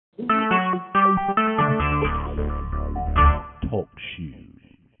Talk Show.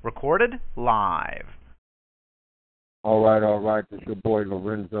 Recorded live. All right. This is your boy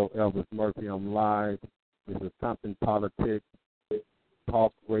Lorenzo Elvis Murphy. I'm live. This is Compton Politics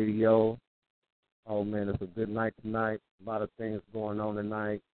Talk Radio. Oh, man, it's a good night tonight. A lot of things going on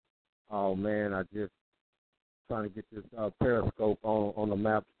tonight. Oh, man, I just trying to get this periscope on the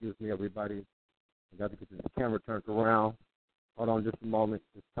map. Excuse me, everybody. I got to get this camera turned around. Hold on just a moment.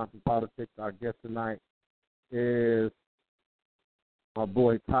 It's Compton Politics. Our guest tonight is my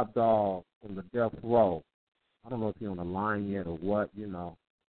boy Top Dog from the Death Row. I don't know if he's on the line yet or what, you know.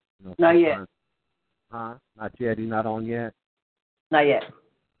 Not yet. Huh? Not yet? He's not on yet? Not yet.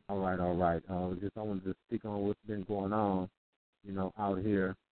 All right. I wanted to speak on what's been going on, out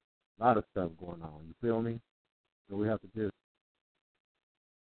here. A lot of stuff going on. You feel me? So we have to just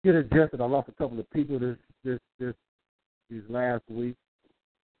get adjusted. I lost a couple of people these last weeks.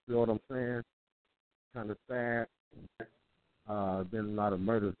 You know what I'm saying? Kind of sad. Been a lot of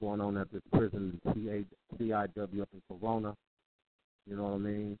murders going on at this prison, CIW up in Corona. You know what I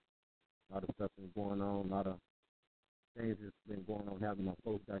mean? A lot of stuff been going on. A lot of things that's been going on. Having my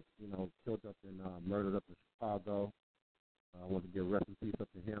folks that killed up and murdered up in Chicago. I want to give rest in peace up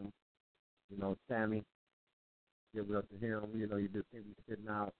to him. Sammy. Give it up to him. You just can't be sitting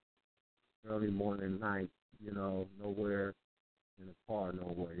out early morning and night. Nowhere. In the car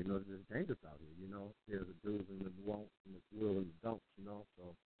nowhere, it's just dangerous out here, There's the do's and the won'ts and the will and the don'ts, So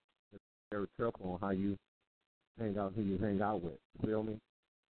just be very careful on how you hang out, who you hang out with. You feel me?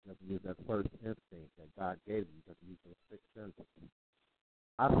 You have to use that first instinct that God gave you. You have to use those sixth sense.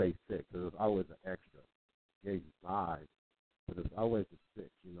 I say six because it's always an extra. He gave you five, but it's always a six,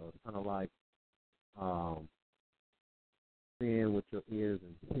 It's kind of like seeing with your ears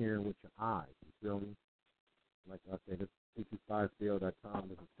and hearing with your eyes. You feel me? Like I said, it's T25Field.com.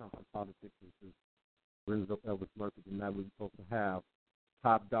 This is Compton Politics. This is Lorenzo Elvis Murphy. Tonight we're supposed to have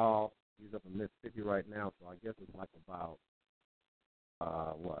Top Dog. He's up in Mississippi right now, so I guess it's like about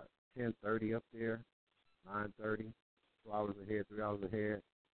 10:30 up there, 9:30, 2 hours ahead, 3 hours ahead.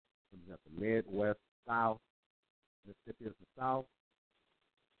 He's at the Midwest South. Mississippi is the South.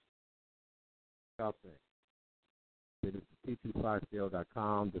 What y'all think? This is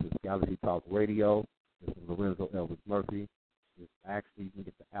T25Field.com. This is Galaxy Talk Radio. This is Lorenzo Elvis Murphy. It's actually, you can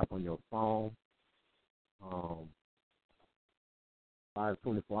get the app on your phone.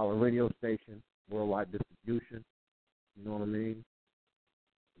 24-hour radio station, worldwide distribution. You know what I mean?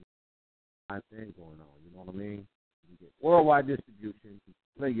 Nice thing going on. You know what I mean? You get worldwide distribution. You can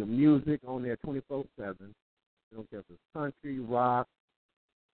play your music on there 24/7. You don't care if it's country, rock.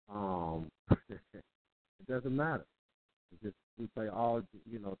 It doesn't matter. It's just we play all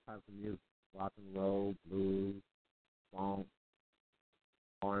types of music. Rock and roll, blues, funk,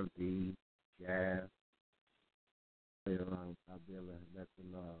 R&B, jazz. Played around out there, met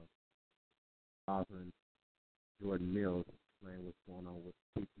some Arthur and Jordan Mills playing what's going on with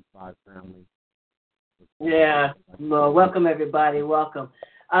the T25 family. Yeah, well, welcome everybody, welcome.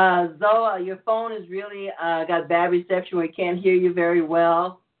 Zoa, your phone is really got bad reception. We can't hear you very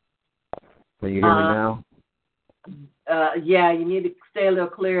well. Can you hear me now? Yeah, you need to stay a little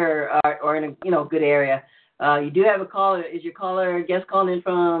clearer or in a good area. You do have a caller. Is your caller guest calling in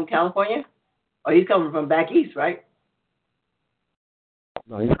from California? Or he's coming from back east, right?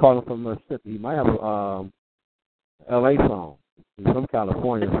 No, he's calling from Mississippi. He might have a L.A. phone. He's from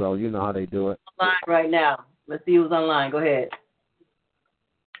California, so you know how they do it. Online right now. Let's see who's online. Go ahead.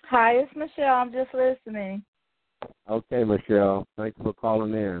 Hi, it's Michelle. I'm just listening. Okay, Michelle. Thanks for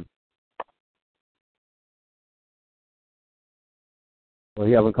calling in. Well,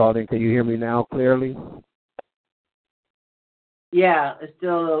 you haven't called in. Can you hear me now clearly? Yeah, it's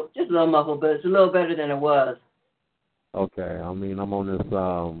still just a little muffled, but it's a little better than it was. Okay. I mean, I'm on this,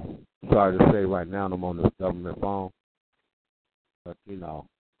 sorry to say right now, I'm on this government phone. But, it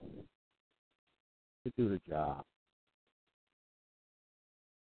do the job.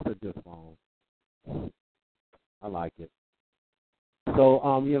 It's a good phone. I like it. So,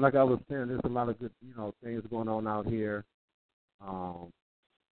 like I was saying, there's a lot of good, things going on out here.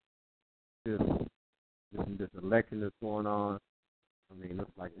 This election that's going on, I mean,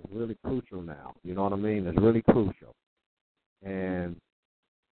 it's really crucial now. You know what I mean? It's really crucial. And,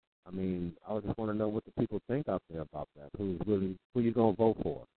 I mean, I just want to know what the people think out there about that. Who you going to vote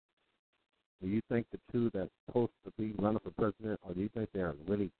for? Do you think the two that's supposed to be running for president, or do you think they're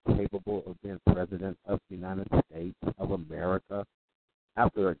really capable of being president of the United States of America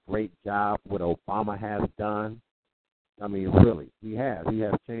after a great job what Obama has done? I mean, really, he has. He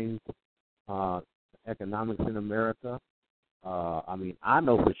has changed economics in America. I mean, I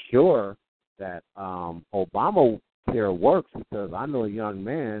know for sure that Obama Obamacare works, because I know a young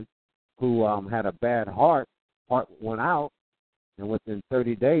man who had a bad heart went out, and within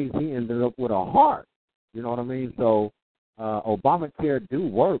 30 days he ended up with a heart. You know what I mean? So Obamacare do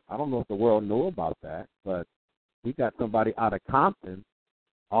work. I don't know if the world knew about that, but we got somebody out of Compton,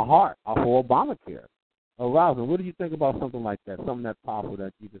 a heart off of Obamacare. Rousing, what do you think about something like that? Something that powerful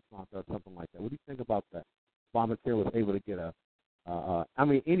that you just found out, something like that. What do you think about that? Obamacare was able to get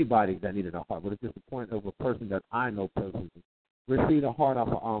anybody that needed a heart, but it's just the point of a person that I know personally received a heart off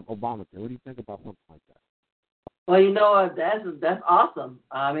of Obamacare. What do you think about something like that? Well, you know what? That's awesome.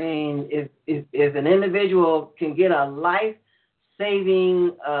 I mean, if an individual can get a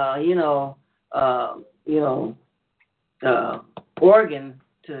life-saving, organ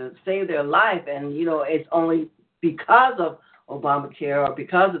to save their life, and it's only because of Obamacare or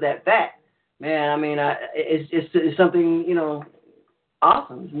because of that fact, man. I mean, it's something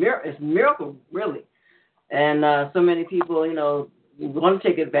awesome. It's a miracle, really, and so many people want to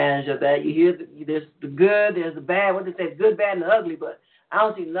take advantage of that. You hear there's the good, there's the bad. What they say, good, bad, and ugly, but I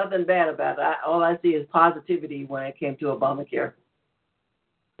don't see nothing bad about it. All I see is positivity when it came to Obamacare.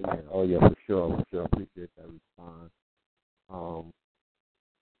 Yeah. Oh yeah, for sure. Appreciate that response. I don't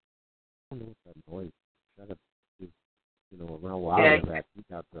know what that noise. That is, around where I was at, you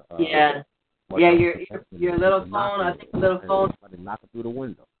got the your little phone. I think the little phone. Somebody knocking through the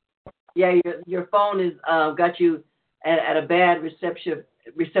window. Yeah, your phone is got you at a bad receptive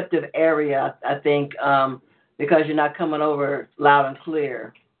area. I think because you're not coming over loud and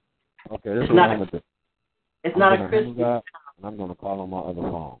clear. Okay, this is what I'm gonna do. It's not a Christian. And I'm gonna call on my other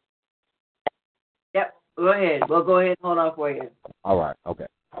phone. Yep. Go ahead. We'll go ahead and hold on for you. All right. Okay.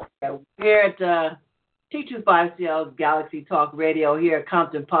 Here at T25CL Galaxy Talk Radio here at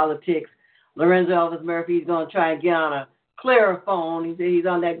Compton Politics, Lorenzo Elvis Murphy is going to try and get on a clearer phone. He said he's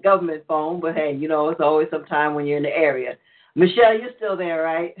on that government phone, but hey, it's always some time when you're in the area. Michelle, you're still there,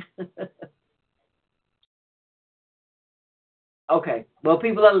 right? Okay. Well,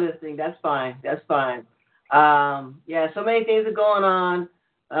 people are listening. That's fine. So many things are going on.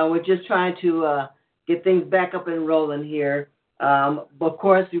 We're just trying to get things back up and rolling here. But of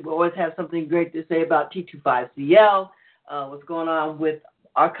course, we always have something great to say about T25CL, what's going on with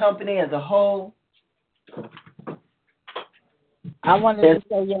our company as a whole. I wanted to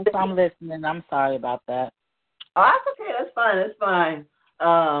say yes, I'm listening. I'm sorry about that. Oh, that's okay. That's fine.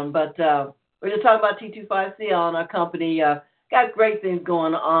 But we're just talking about T25CL and our company. Got great things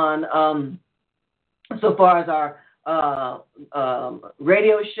going on. So far as our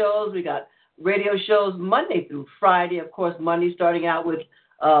radio shows, we got radio shows Monday through Friday. Of course, Monday starting out with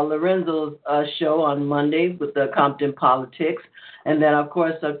Lorenzo's show on Monday with the Compton Politics. And then, of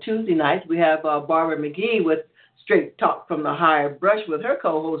course, Tuesday nights we have Barbara McGee with Straight Talk from the Higher Brush with her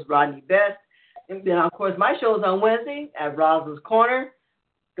co-host Rodney Best. And then, of course, my show is on Wednesday at Rosalind's Corner.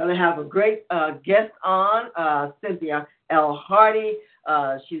 Going to have a great guest on, Cynthia L. Hardy.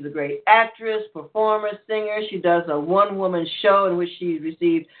 She's a great actress, performer, singer. She does a one-woman show in which she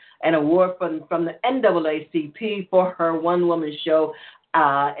received an award from the NAACP for her one-woman show,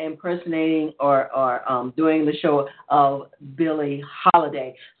 impersonating or doing the show of Billie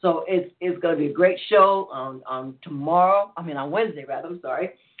Holiday. So it's going to be a great show on Wednesday, rather. I'm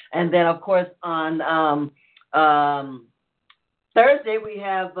sorry. And then, of course, on Thursday, we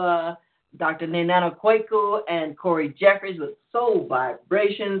have Dr. Nenana Kwaku and Corey Jeffries with Soul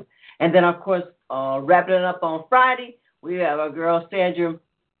Vibrations. And then, of course, wrapping it up on Friday, we have our girl Sandra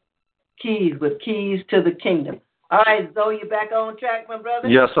Keys with Keys to the Kingdom. All right, Zoe, you back on track, my brother?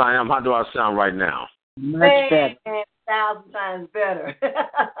 Yes, I am. How do I sound right now? Much better. 1,000 times better.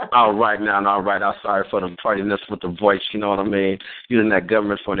 All right now, all right. I'm sorry for the tardiness with the voice, you know what I mean? Using that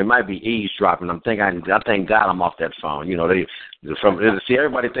government phone. It might be eavesdropping. I thank God I'm off that phone. Everybody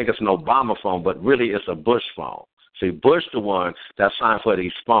think it's an Obama phone, but really it's a Bush phone. See, Bush the one that signed for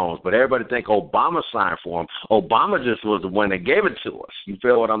these phones, but everybody think Obama signed for them. Obama just was the one that gave it to us. You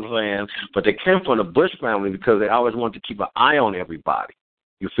feel what I'm saying? But they came from the Bush family because they always wanted to keep an eye on everybody.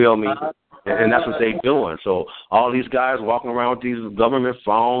 You feel me? And that's what they're doing. So all these guys walking around with these government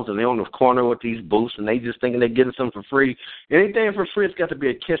phones, and they're on the corner with these booths, and they just thinking they're getting something for free. Anything for free, it's got to be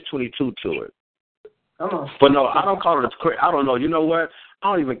a catch-22 to it. But no, I don't call it I don't know. You know what?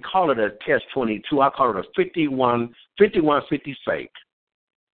 I don't even call it a catch-22. I call it a 5150 fake.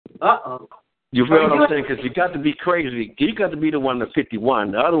 Uh-oh. You feel what I'm saying? Because you got to be crazy. You got to be the one, the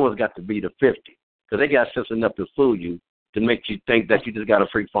 51. The other one's got to be the 50. Because they got sense enough to fool you to make you think that you just got a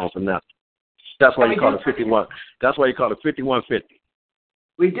free phone for nothing. That's why you call it 51. That's why you call it 5150.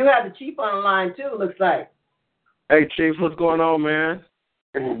 We do have the Chief on the line, too, looks like. Hey, Chief, what's going on, man?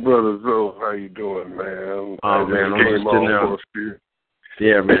 Brother Zoe, how you doing, man? Oh, man, I'm just sitting there.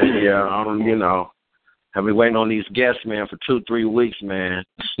 Yeah, man, yeah. I've been waiting on these guests, man, for 2-3 weeks, man.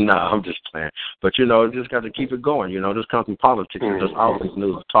 No, I'm just playing. But, just got to keep it going. This comes from politics. And there's always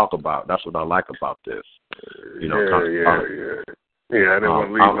news to talk about. That's what I like about this. Yeah, I didn't want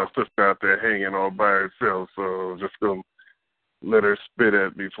to leave my sister out there hanging all by herself, so I was just going to let her spit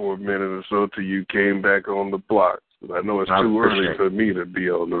at me for a minute or so till you came back on the block. But I know it's too early for me to be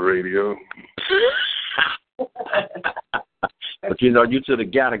on the radio. But, you to the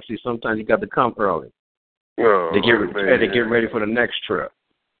galaxy, sometimes you got to come early. Oh, they get ready for the next trip.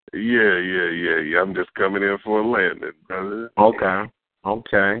 Yeah. I'm just coming in for a landing, brother. Okay.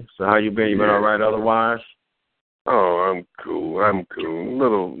 So how you been? You been all right otherwise? Oh, I'm cool.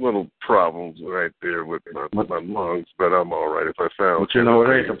 Little problems right there with my lungs, but I'm all right if I sound. But it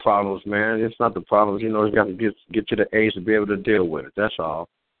ain't the problems, man. It's not the problems. You got to get to the age to be able to deal with it. That's all.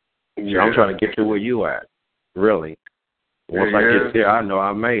 Yeah. So I'm trying to get to where you at, really. Once I get there, I know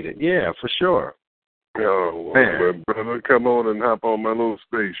I made it. Yeah, for sure. Oh, well, brother, come on and hop on my little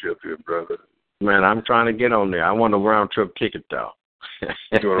spaceship here, brother. Man, I'm trying to get on there. I want a round-trip ticket, though.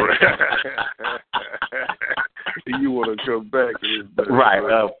 You want to come back? Right,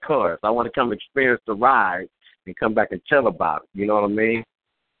 of course. I want to come experience the ride and come back and tell about it. You know what I mean?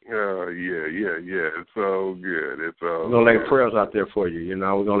 Yeah. It's all good. We're going to lay prayers out there for you,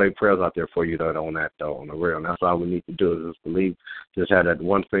 We're going to lay prayers out there for you, though, on that, though, on the real. And that's all we need to do is just believe, just have that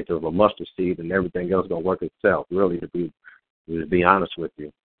one faith of a mustard seed, and everything else going to work itself, really, to be honest with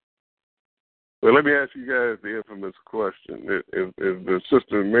you. Well, let me ask you guys the infamous question. Is the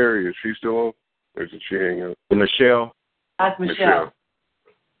sister Mary, is she still on? Or did she hang up? Michelle? That's Michelle.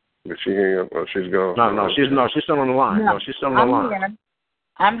 Did she hang up? Oh, she's gone. No, she's still on the line. No, she's still on the line.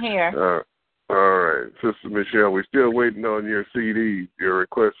 I'm here. All right. Sister Michelle, we're still waiting on your CD, your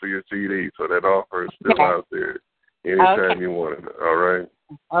request for your CD, so that offer is still out there anytime you want it. All right?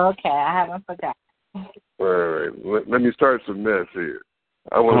 Okay, I haven't forgotten. All right. Let me start some mess here.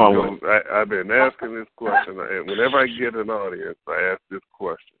 I've been asking this question, and whenever I get an audience, I ask this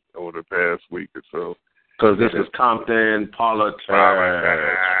question over the past week or so. Because this is Compton politics.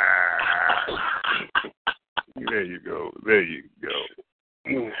 There you go.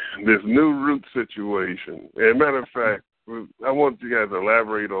 This new Roots situation. As a matter of fact, I want you guys to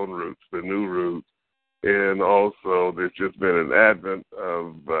elaborate on Roots, the new Roots, and also there's just been an advent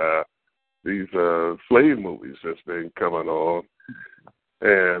of these slave movies that's been coming on.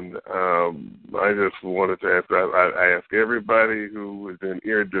 And I just wanted to ask, I ask everybody who is in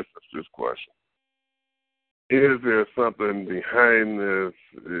ear distance this question. Is there something behind this?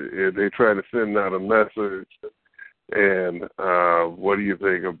 Are they trying to send out a message? And what do you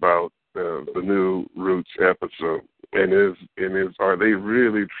think about the new Roots episode? And are they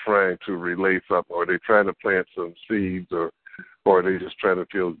really trying to relay something? Or are they trying to plant some seeds? Or are they just trying to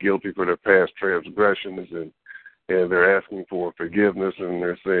feel guilty for their past transgressions and they're asking for forgiveness, and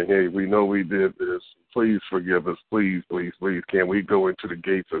they're saying, hey, we know we did this. Please forgive us. Please. Can we go into the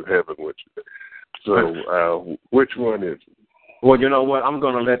gates of heaven with you? So which one is it? Well, you know what? I'm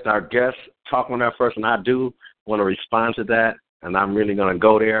going to let our guests talk on that first, and I do want to respond to that, and I'm really going to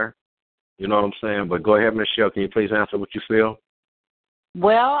go there. You know what I'm saying? But go ahead, Michelle. Can you please answer what you feel?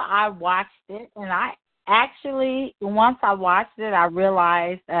 Well, I watched it, and I actually, once I watched it, I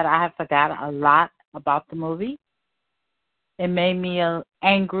realized that I had forgotten a lot about the movie. It made me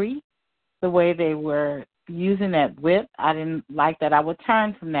angry the way they were using that whip. I didn't like that. I would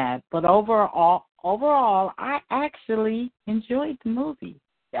turn from that. But overall, I actually enjoyed the movie.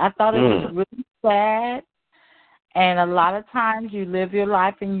 I thought it was really sad. And a lot of times you live your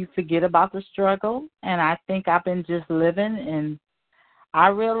life and you forget about the struggle. And I think I've been just living. And I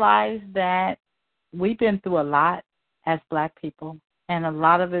realized that we've been through a lot as Black people. And a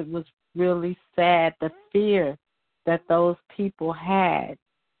lot of it was really sad, the fear that those people had.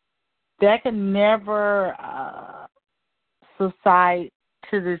 That can never subside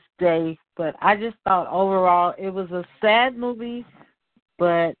to this day. But I just thought overall it was a sad movie,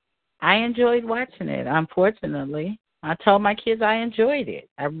 but I enjoyed watching it, unfortunately. I told my kids I enjoyed it.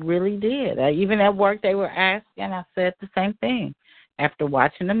 I really did. Even at work they were asking, I said the same thing. After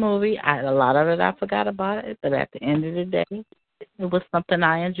watching the movie, a lot of it I forgot about it, but at the end of the day, it was something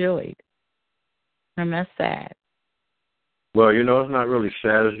I enjoyed. And that's sad. Well, it's not really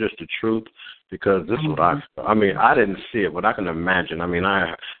sad. It's just the truth, because this is what I didn't see it, but I can imagine.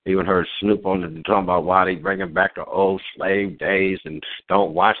 I even heard Snoop on the talking about why they bringing back the old slave days and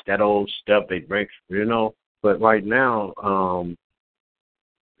don't watch that old stuff they bring, But right now,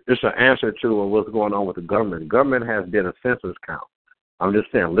 it's an answer to what's going on with the government. The government has did a census count I'm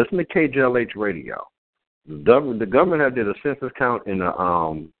just saying, listen to KJLH radio. The government had did a census count in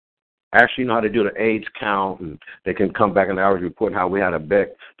the actually know how to do the AIDS count, and they can come back in the hours report how we had the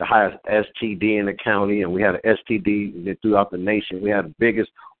highest STD in the county, and we had an STD throughout the nation. We had the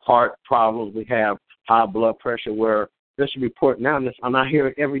biggest heart problems. We have high blood pressure. Where this report now, and I hear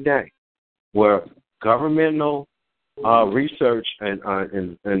it every day, where governmental research and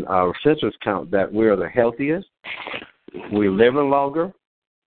census count that we're the healthiest, we're living longer,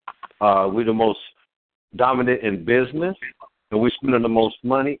 we're the most dominant in business, and we're spending the most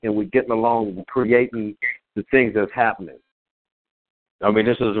money, and we're getting along creating the things that's happening. I mean,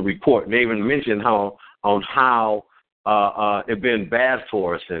 this is a report. They even mentioned how it's been bad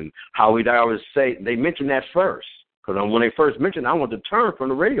for us, and how we always say, they mentioned that first. Because when they first mentioned, I want to turn from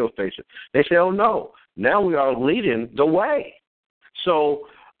the radio station. They say, oh, no, now we are leading the way. So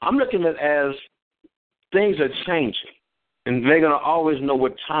I'm looking at it as things are changing. And they're going to always know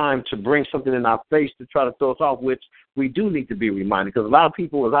what time to bring something in our face to try to throw us off, which we do need to be reminded. Because a lot of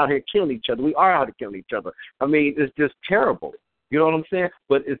people are out here killing each other. We are out here killing each other. I mean, it's just terrible. You know what I'm saying?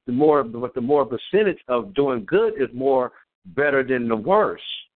 But the more percentage of doing good is more better than the worse.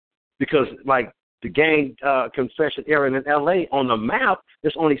 Because, like, the gang confession area in L.A. on the map,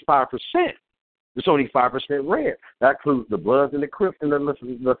 it's only 5%. It's only 5% red. That includes the Bloods and the Crips and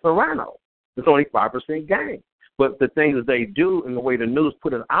the Serrano. It's only 5% gang. But the things that they do and the way the news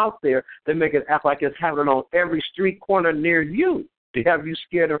put it out there, they make it act like it's happening on every street corner near you to have you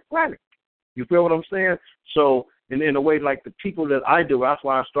scared and frantic. You feel what I'm saying? So in a way, like the people that I do, that's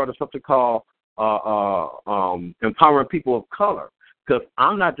why I started something called Empowering People of Color. Because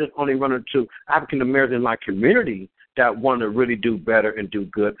I'm not just only running to African Americans in my community that want to really do better and do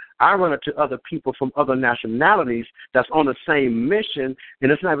good. I run it to other people from other nationalities that's on the same mission,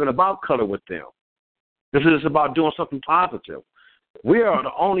 and it's not even about color with them. This is about doing something positive. We are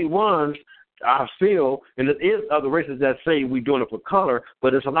the only ones, I feel, and there is other races that say we're doing it for color, but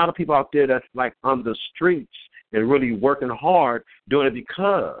there's a lot of people out there that's like on the streets and really working hard doing it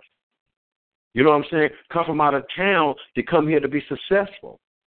because. You know what I'm saying? Come from out of town to come here to be successful.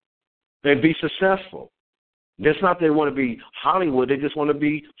 And be successful. It's not they want to be Hollywood. They just want to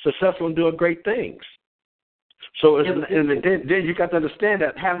be successful and doing great things. So then you got to understand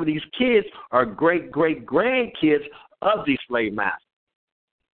that half of these kids are great-great-grandkids of these slave masters.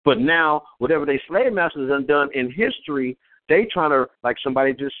 But now, whatever they slave masters have done in history, they trying to, like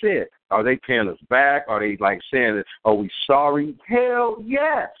somebody just said, are they paying us back? Are they like saying, are we sorry? Hell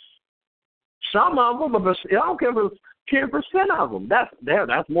yes. Some of them, but I don't care if it's 10% of them.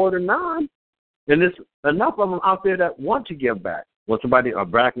 That's more than none. And there's enough of them out there that want to give back. When a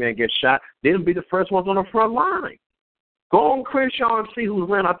black man gets shot, they'll be the first ones on the front line. Go on Crenshaw and see who's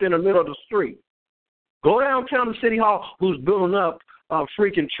laying out there in the middle of the street. Go downtown to City Hall, who's building up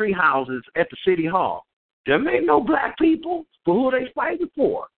freaking tree houses at the City Hall. There ain't no black people, but who are they fighting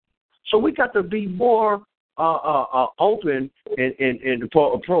for? So we got to be more open and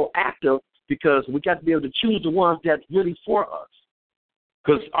proactive, because we got to be able to choose the ones that's really for us.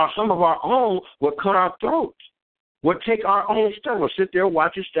 Because some of our own will cut our throats. We'll take our own stuff. We'll sit there,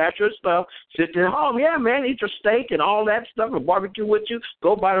 watch your statue and stuff, sit there, oh, yeah, man, eat your steak and all that stuff, and barbecue with you,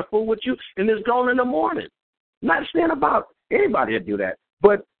 go buy the food with you, and it's gone in the morning. I'm not saying about anybody that do that,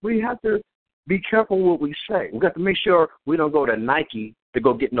 but we have to be careful what we say. We got to make sure we don't go to Nike to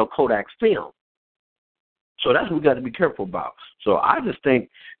go get no Kodak film. So that's what we got to be careful about. So I just think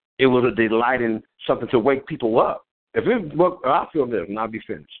it was a delight in something to wake people up. I feel this, and I'll be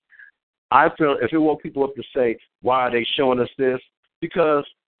finished. I feel if it woke people up to say, why are they showing us this? Because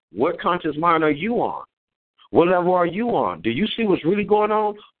what conscious mind are you on? What level are you on? Do you see what's really going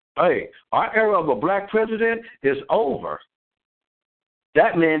on? Hey, our era of a black president is over.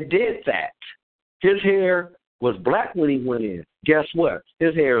 That man did that. His hair was black when he went in. Guess what?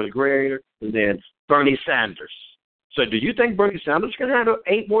 His hair is grayer than Bernie Sanders. So do you think Bernie Sanders can handle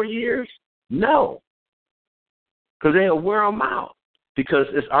 8 more years? No. Because they'll wear him out. Because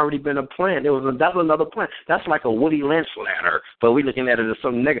it's already been a plan. That's another plan. That's like a Woody Lynch ladder, but we're looking at it as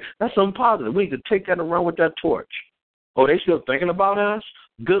something negative. That's something positive. We need to take that and run with that torch. Oh, they still thinking about us?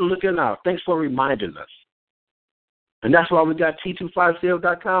 Good looking out. Thanks for reminding us. And that's why we got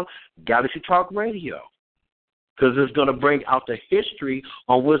T250.com, Galaxy Talk Radio. Because it's going to bring out the history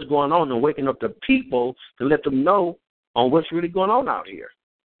on what's going on and waking up the people to let them know on what's really going on out here.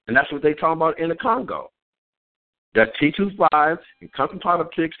 And that's what they talk about in the Congo. That T25 and Compton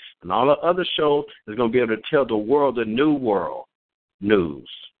Politics and all the other shows is going to be able to tell the world the new world news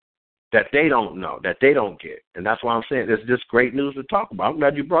that they don't know, that they don't get. And that's why I'm saying it's just great news to talk about. I'm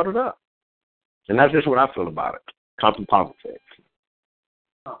glad you brought it up. And that's just what I feel about it, Compton Politics.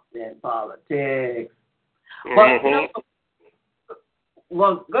 Compton politics. Well, Mm-hmm.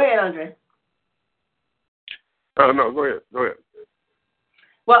 well, go ahead, Andre. Oh no, go ahead. Go ahead.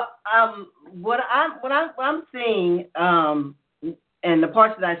 Well, what I'm seeing, and the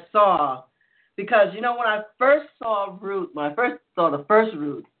parts that I saw, because when I first saw the first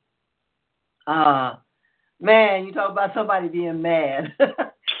Root, man, you talk about somebody being mad.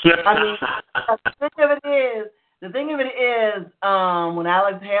 I mean, the thing of it is, when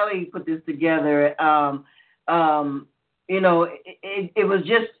Alex Haley put this together, it was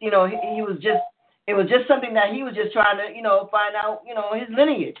just, it was just something that he was just trying to, find out, his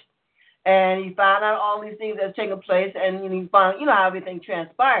lineage. And he found out all these things that's taking place, and he found, how everything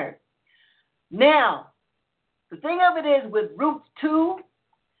transpired. Now, the thing of it is with Roots 2,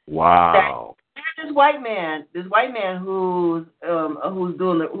 wow. This white man who's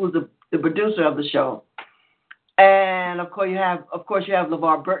the producer of the show, and of course you have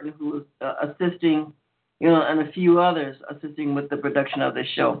LeVar Burton, who is assisting, and a few others assisting with the production of this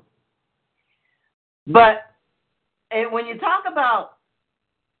show. But when you talk about,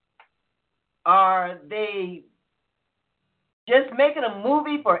 are they just making a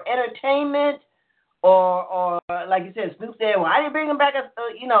movie for entertainment? Or like you said, Snoop said, well, I didn't bring him back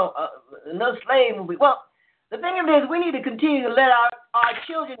another slave movie. Well, the thing of it is, we need to continue to let our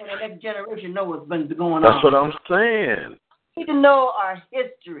children and the next generation know what's been going on. That's what I'm saying. We need to know our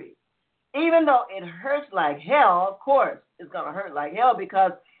history. Even though it hurts like hell, of course, it's going to hurt like hell,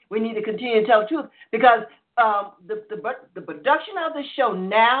 because we need to continue to tell the truth. Because the production of the show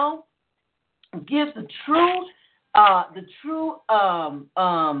now gives the true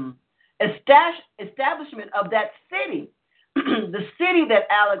establishment of that city, the city that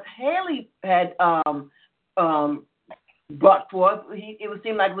Alex Haley had brought forth. It would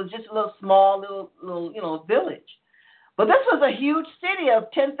seem like it was just a little small, little village, but this was a huge city of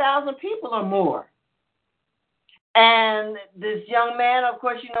 10,000 people or more. And this young man, of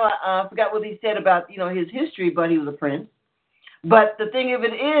course, I forgot what he said about his history, but he was a prince. But the thing of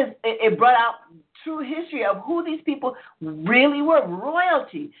it is, it brought out true history of who these people really were.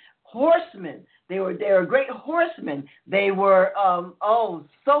 Royalty. Horsemen. They were great horsemen. They were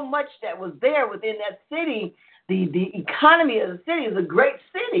so much that was there within that city. The economy of the city is a great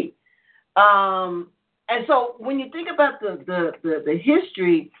city. And so when you think about the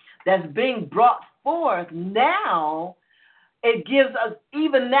history that's being brought forth now, it gives us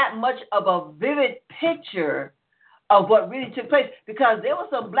even that much of a vivid picture of what really took place, because there were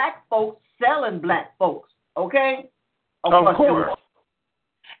some black folks selling black folks. Okay, of course.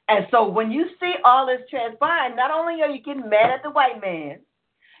 And so when you see all this transpiring, not only are you getting mad at the white man,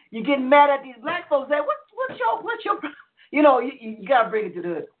 you're getting mad at these black folks. That what's your you gotta bring it to the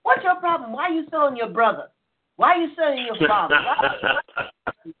hood. What's your problem? Why are you selling your brother? Why are you selling your father?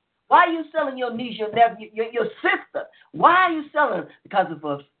 Why are you selling your niece, your nephew, your sister? Why are you selling? Because of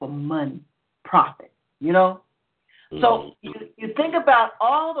for money, profit. So you think about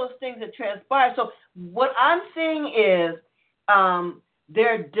all those things that transpire. So what I'm seeing is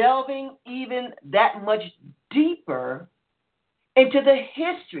they're delving even that much deeper into the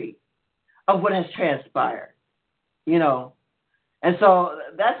history of what has transpired, And so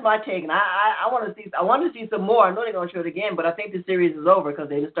that's my take. And I want to see some more. I know they're going to show it again, but I think the series is over because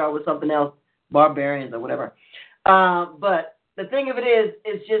they just start with something else, Barbarians or whatever. But the thing of it is,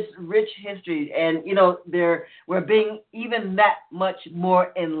 it's just rich history, and we're being even that much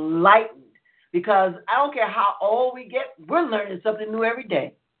more enlightened. Because I don't care how old we get, we're learning something new every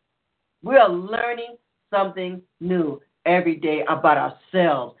day. We are learning something new every day about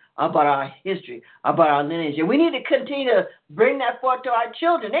ourselves, about our history, about our lineage. And we need to continue to bring that forth to our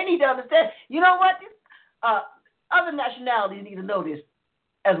children. They need to understand, what? Other nationalities need to know this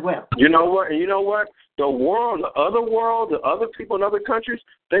as well. You know what? And you know what? The other people in other countries,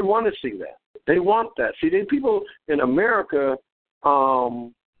 they want to see that. They want that. See, the people in America,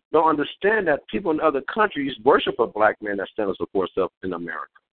 don't understand that people in other countries worship a black man that stands up for himself in America,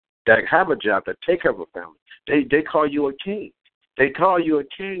 that have a job, that take care of a family. They call you a king. They call you a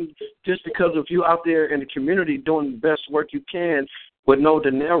king just because of you out there in the community doing the best work you can with no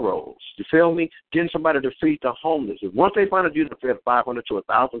dineros. You feel me? Getting somebody to feed the homeless. Once they find out you to feed 500 to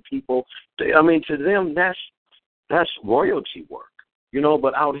 1,000 people, to them that's royalty work.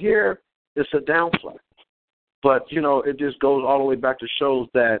 But out here it's a downplay. But, it just goes all the way back to shows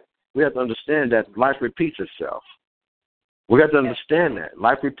that we have to understand that life repeats itself. We have to understand that.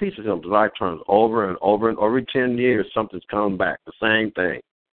 Life repeats itself. Life turns over and over, and every 10 years something's coming back, the same thing.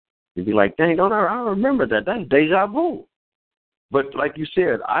 You'd be like, dang, I remember that. That's deja vu. But like you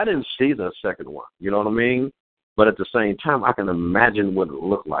said, I didn't see the second one. You know what I mean? but at the same time, I can imagine what it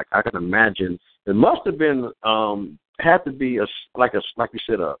looked like. I can imagine it must have been had to be like you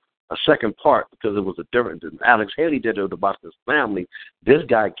said a second part because it was a different. Alex Haley did it about his family. This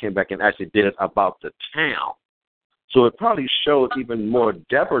guy came back and actually did it about the town. So it probably showed even more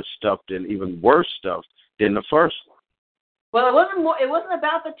depth stuff than even worse stuff than the first one. Well, it wasn't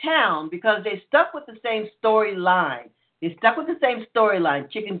about the town because they stuck with the same storyline. They stuck with the same storyline.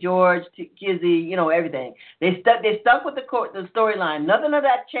 Chicken George, Kizzy, everything. They stuck with the storyline. Nothing of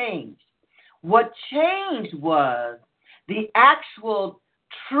that changed. What changed was the actual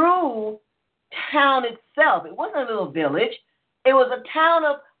true town itself. It wasn't a little village. It was a town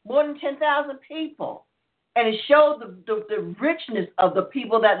of more than 10,000 people. And it showed the richness of the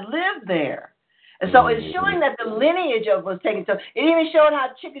people that lived there. And so it's showing that the lineage of was taken. So it even showed how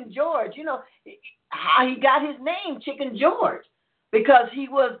Chicken George, how he got his name, Chicken George, because he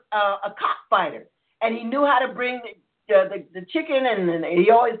was a cockfighter and he knew how to bring the chicken, and he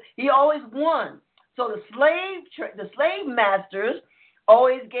always won. So the slave masters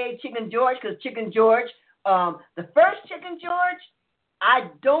always gave Chicken George because Chicken George, the first Chicken George, I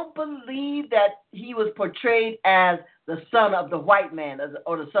don't believe that he was portrayed as the son of the white man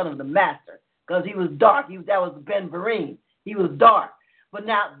or the son of the master because he was dark. That was Ben Vereen. He was dark. But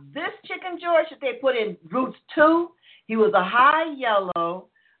now this Chicken George that they put in Roots 2, he was a high yellow,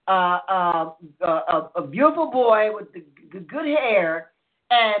 a beautiful boy with the good hair,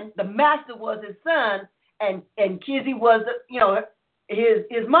 and the master was his son, and Kizzy was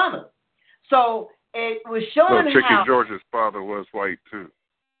his mama. So it was showing Chicken how George's father was white too.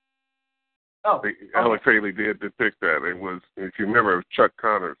 Oh, Alex Haley did depict that. It was, if you remember, Chuck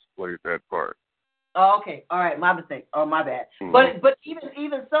Connors played that part. Oh, okay. All right. My mistake. Oh, my bad. Mm-hmm. But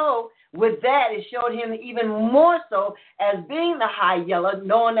even so, with that, it showed him even more so as being the high yellow,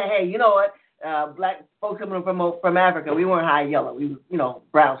 knowing that, hey, you know what, black folks coming from Africa, we weren't high yellow. We were,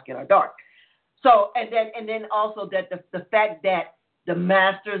 brown skin or dark. So, and then also that the fact that the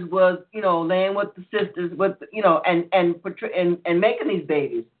masters was, laying with the sisters, with, and making these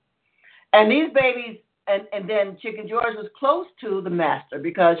babies. And these babies, and then Chicken George was close to the master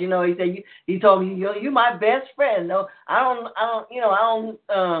because, he said, he told me, you're my best friend. No, I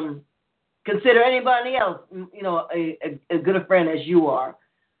don't consider anybody else, as good a friend as you are.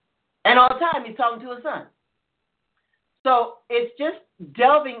 And all the time he's talking to his son. So it's just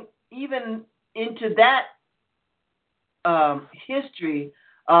delving even into that history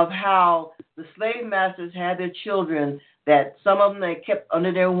of how the slave masters had their children, that some of them they kept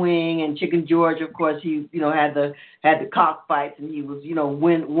under their wing, and Chicken George, of course, he had the cockfights, and he was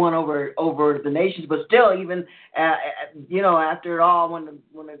won over the nations. But still, even after it all, when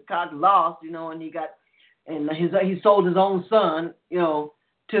the cock lost, and he sold his own son,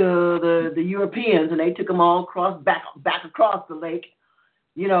 to the Europeans, and they took him all back across the lake,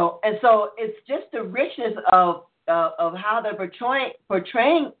 and so it's just the richness of how they're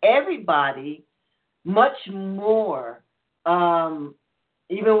portraying everybody much more.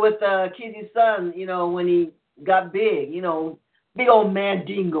 Even with Kizzy's son, when he got big, big old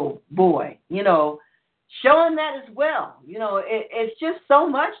Mandingo boy, showing that as well. It's just so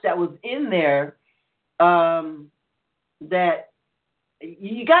much that was in there that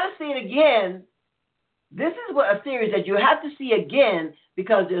you got to see it again. This is a series that you have to see again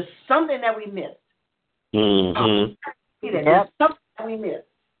because there's something that we missed. Mm-hmm. There's something that we missed.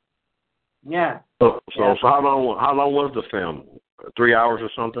 Yeah. So how long was the film? 3 hours or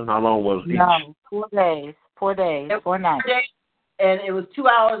something? How long was each? No, 4 days. 4 days. 4 nights. 4 days, and it was 2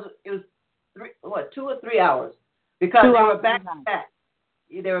 hours. It was 2 or 3 hours because they were back to back.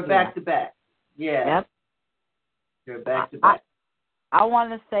 They were back to back. Yeah. Yep. They were back to back. I want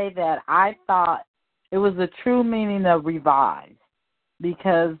to say that I thought it was a true meaning of revive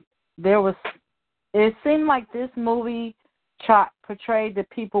because it seemed like this movie portrayed the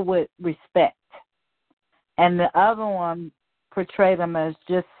people with respect, and the other one portrayed them as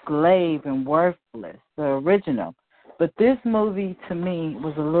just slave and worthless, the original. But this movie, to me,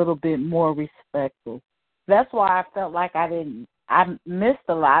 was a little bit more respectful. That's why I felt like I missed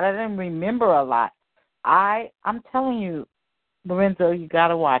a lot. I didn't remember a lot. I'm telling you, Lorenzo, you got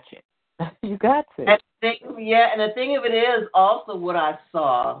to watch it. You got to. And the thing of it is also what I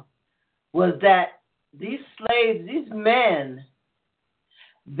saw was that these slaves, these men,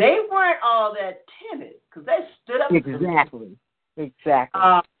 they weren't all that timid because they stood up. Exactly.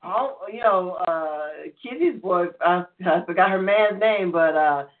 Kizzy's boy, I forgot her man's name,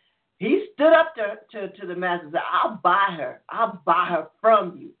 but he stood up to the master and said, I'll buy her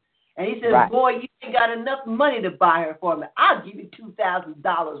from you. And he says, Right. boy, you ain't got enough money to buy her for me. I'll give you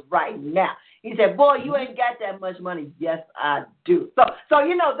 $2,000 right now. He said, boy, you ain't got that much money. Yes, I do. So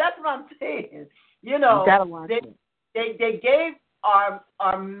you know, that's what I'm saying. You know, they gave our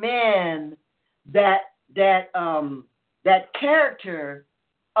men that character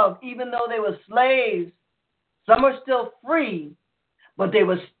of, even though they were slaves, some are still free, but they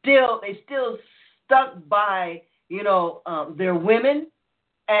still stuck by, you know, their women,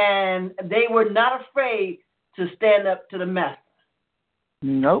 and they were not afraid to stand up to the master.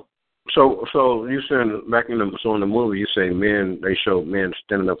 Nope. So you saying back in the movie, you say they showed men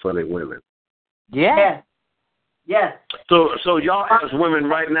standing up for their women. Yeah. Yes. So y'all as women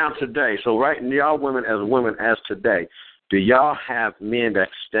right now today, y'all women as women as today, do y'all have men that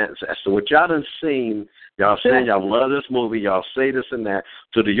stand? So what y'all done seen, y'all saying y'all love this movie, y'all say this and that.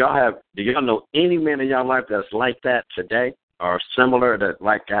 So do y'all know any men in y'all life that's like that today, or similar, that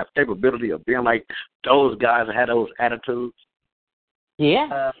like have capability of being like those guys that had those attitudes?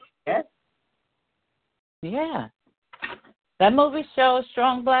 Yeah. Yes. Yeah. That movie shows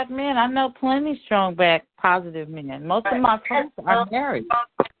strong black men. I know plenty strong black, positive men. Most of my friends are married.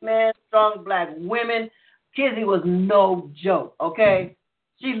 Men, strong black women. Kizzy was no joke. Okay,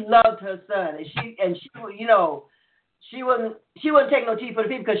 she loved her son, and she, you know, she wouldn't take no tea for the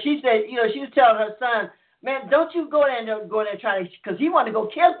people, because she said, you know, she was telling her son, man, don't you go there and try to, because he wanted to go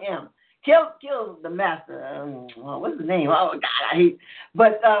kill him, kill the master. What's his name? Oh God, I hate.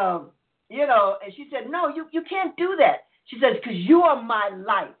 But you know, and she said, no, you can't do that. She says, because you are my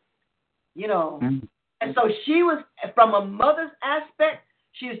life, you know. Mm-hmm. And so she was, from a mother's aspect,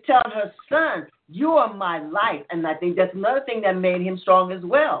 she was telling her son, you are my life. And I think that's another thing that made him strong as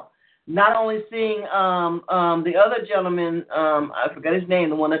well. Not only seeing the other gentleman, I forgot his name,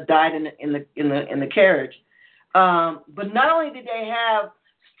 the one that died in the carriage, but not only did they have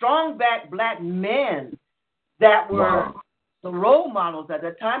strong black men that were the role models at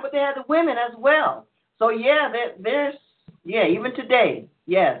that time, but they had the women as well. So yeah, there's even today,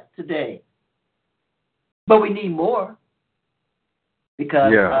 yes, today. But we need more,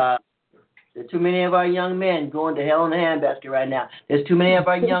 because there are too many of our young men going to hell in a handbasket right now. There's too many of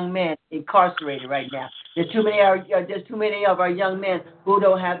our young men incarcerated right now. There's too many of our young men who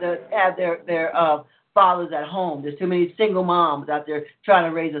don't have their fathers at home. There's too many single moms out there trying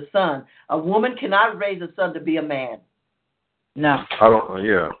to raise a son. A woman cannot raise a son to be a man. No. I don't.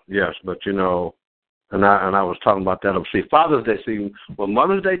 Yes, but you know, and I was talking about that. See, Father's Day. See, well,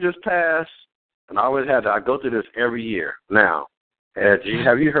 Mother's Day just passed, and I go through this every year now.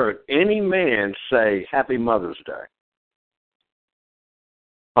 Have you heard any man say Happy Mother's Day?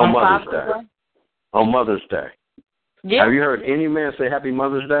 On Mother's Day. On Mother's Day. Yeah. Have you heard any man say Happy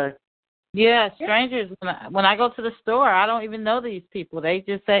Mother's Day? Yeah, strangers. When I go to the store, I don't even know these people. They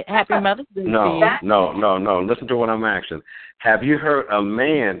just say Happy Mother's Day. No. Listen to what I'm asking. Have you heard a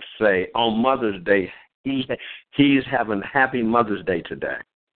man say on Mother's Day he's having Happy Mother's Day today?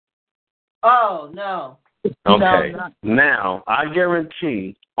 Oh, no. Okay. No. Now, I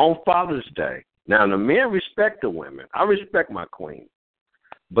guarantee on Father's Day, now the men respect the women. I respect my queen.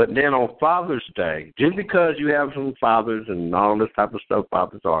 But then on Father's Day, just because you have some fathers and all this type of stuff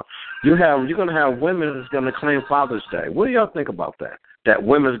fathers are, you're going to have women that's going to claim Father's Day. What do y'all think about that? That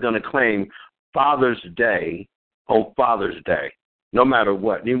women's going to claim Father's Day on Father's Day, no matter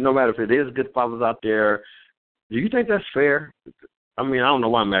what. No matter if it is good fathers out there. Do you think that's fair? I mean, I don't know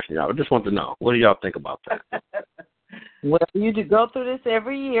why I'm asking y'all. I just want to know. What do y'all think about that? Well, you do go through this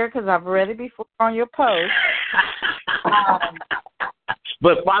every year because I've read it before on your post.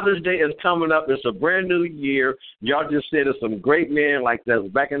 But Father's Day is coming up. It's a brand new year. Y'all just said there's some great men like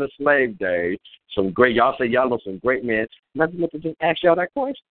that back in the slave days. Y'all say y'all know some great men. Nothing to just ask y'all that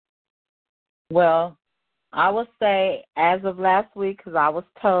question. Well, I would say as of last week, because I was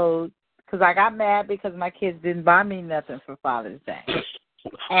told, because I got mad because my kids didn't buy me nothing for Father's Day.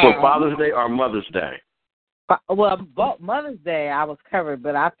 For Father's Day or Mother's Day? Well, both Mother's Day I was covered,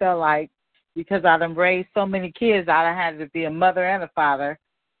 but I felt like because I done raised so many kids, I done had to be a mother and a father.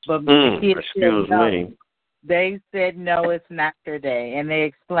 But the kids excuse me. They said no, it's not your day, and they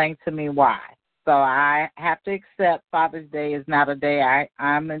explained to me why. So I have to accept Father's Day is not a day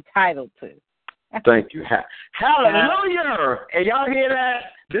I'm entitled to. Thank you. Hallelujah! And y'all hear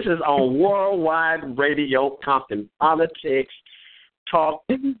that? This is on Worldwide Radio, Compton Politics, Talk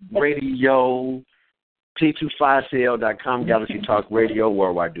Radio, T25CL.com, Galaxy Talk Radio,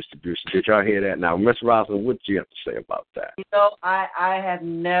 Worldwide Distribution. Did y'all hear that? Now, Miss Roslyn, what do you have to say about that? You know, I have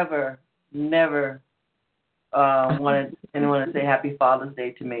never wanted anyone to say Happy Father's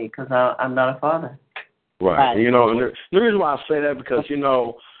Day to me because I'm not a father. Right. You know, the reason why I say that because, you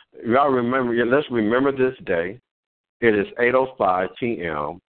know, y'all remember, let's remember this day. It is 8:05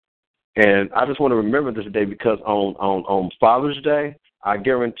 p.m. And I just want to remember this day because on Father's Day, I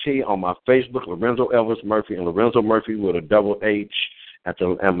guarantee on my Facebook, Lorenzo Elvis Murphy, and Lorenzo Murphy with a double H at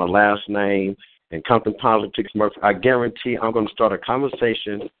my last name, and Compton Politics Murphy, I guarantee I'm going to start a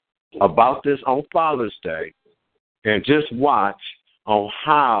conversation about this on Father's Day and just watch on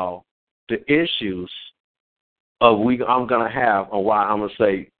how the issues I'm going to have on why I'm going to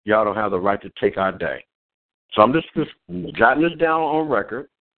say y'all don't have the right to take our day. So I'm just jotting this down on record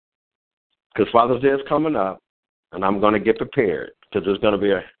because Father's Day is coming up, and I'm going to get prepared because it's going to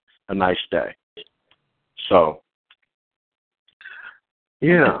be a nice day. So,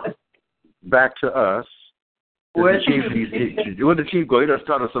 yeah, back to us. Where the chief go? He done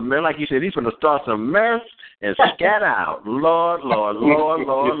started some mess. Like you said, he's going to start some mess and scat out. Lord.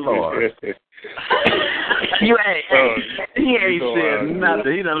 He ain't said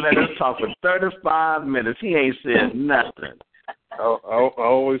nothing. He done let us talk for 35 minutes. He ain't said nothing. I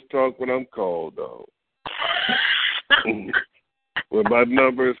always talk when I'm called, though. When my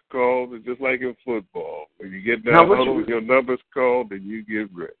number is called, it's just like in football. When you get down when your number's called, then you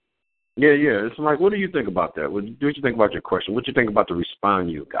get ready. Yeah. It's like, what do you think about that? What do you think about your question? What do you think about the response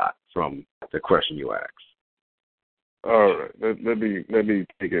you got from the question you asked? All right. Let me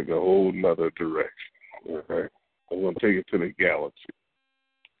take it a whole nother direction. Okay. I'm going to take it to the galaxy.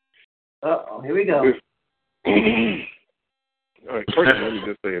 Uh-oh, here we go. All right. First, let me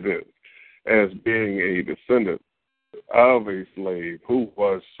just say this. As being a descendant of a slave who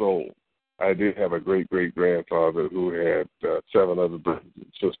was sold, I did have a great-great-grandfather who had 7 other brothers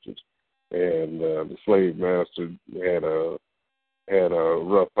and sisters. And the slave master had a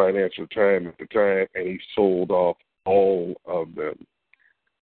rough financial time at the time, and he sold off all of them,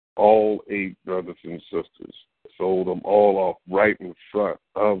 all 8 brothers and sisters. Sold them all off right in front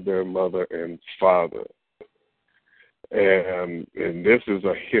of their mother and father. And this is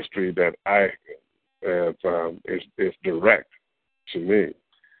a history that I have, it's direct to me.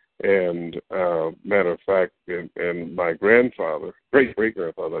 And matter of fact, and my grandfather,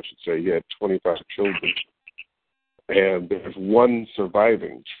 great-great-grandfather, I should say, he had 25 children. And there's one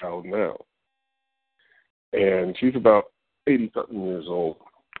surviving child now. And she's about 80-something years old.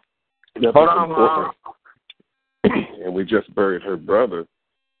 Hold on. And we just buried her brother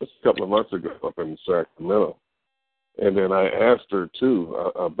just a couple of months ago up in Sacramento. And then I asked her, too,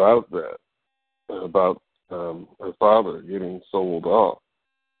 about that, about her father getting sold off.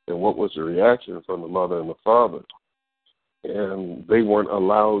 And what was the reaction from the mother and the father? And they weren't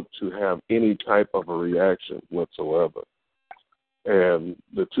allowed to have any type of a reaction whatsoever. And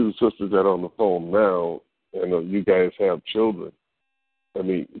the 2 sisters that are on the phone now, you guys have children. I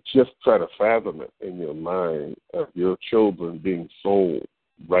mean, just try to fathom it in your mind of your children being sold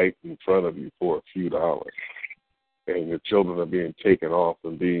right in front of you for a few dollars. And your children are being taken off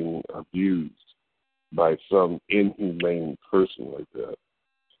and being abused by some inhumane person like that.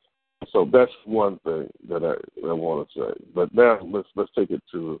 So that's one thing that I want to say. But now let's take it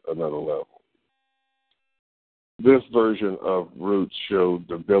to another level. This version of Roots showed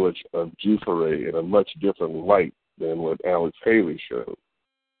the village of Jufere in a much different light than what Alex Haley showed.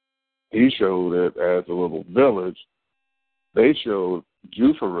 He showed it as a little village. They showed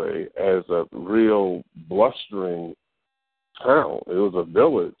Jufere as a real blustering town. It was a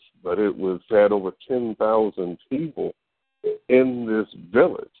village, but it had over 10,000 people in this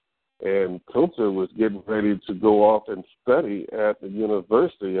village. And Kunta was getting ready to go off and study at the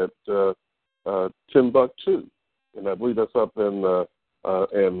university at Timbuktu, and I believe that's up in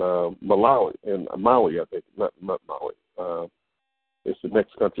Malawi, in Maui, I think, not Maui. It's the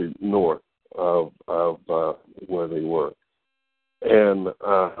next country north of where they were, and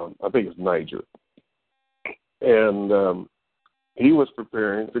I think it's Niger. And he was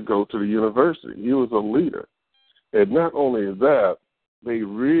preparing to go to the university. He was a leader, and not only that, they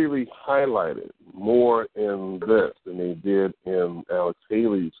really highlighted more in this than they did in Alex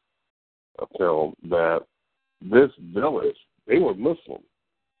Haley's film that this village, they were Muslim.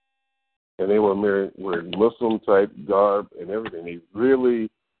 And they were wearing Muslim-type garb and everything. He really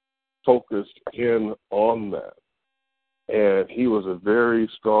focused in on that. And he was a very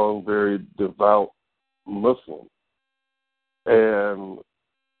strong, very devout Muslim. And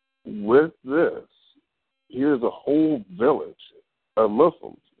with this, here's a whole village of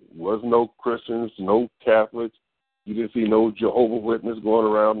Muslims. There was no Christians, no Catholics. You didn't see no Jehovah's Witness going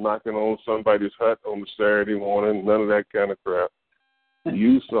around knocking on somebody's hut on the Saturday morning, none of that kind of crap.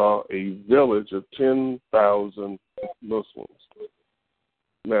 You saw a village of 10,000 Muslims.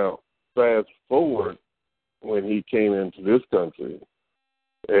 Now, fast forward when he came into this country,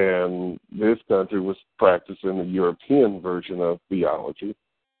 And this country was practicing the European version of theology.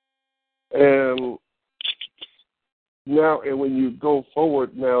 And now, and when you go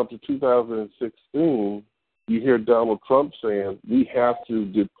forward now to 2016, you hear Donald Trump saying we have to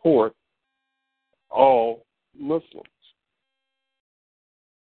deport all Muslims.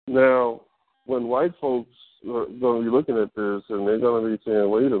 Now, when white folks are going to be looking at this and they're going to be saying,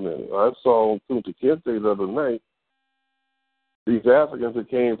 wait a minute, I saw Kunta Kinte the other night, these Africans that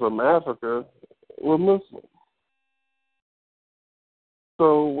came from Africa were Muslim.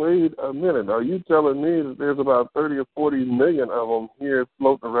 So wait a minute, are you telling me that there's about 30 or 40 million of them here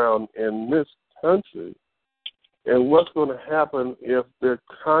floating around in this country? And what's going to happen if their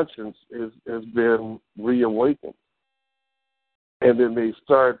conscience has been reawakened? And then they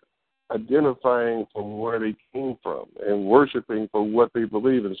start identifying from where they came from and worshiping for what they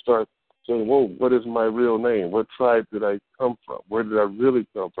believe and start saying, whoa, what is my real name? What tribe did I come from? Where did I really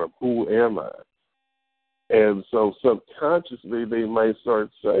come from? Who am I? And so subconsciously they might start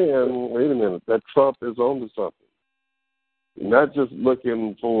saying, wait a minute, that Trump is onto something. Not just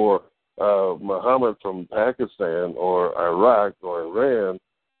looking for Muhammad from Pakistan or Iraq or Iran.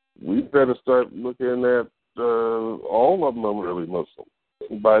 We better start looking at all of them are really Muslim.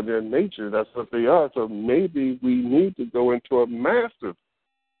 By their nature, that's what they are. So maybe we need to go into a massive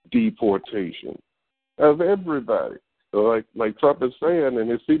deportation of everybody. So like Trump is saying and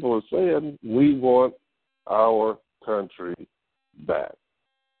his people are saying, we want our country back.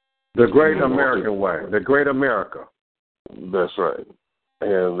 The great American way. The great America. That's right.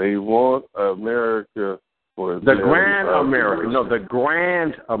 And they want America for the Grand America. No, the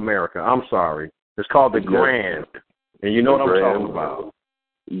Grand America. I'm sorry. It's called the Grand. And you know what I'm talking about.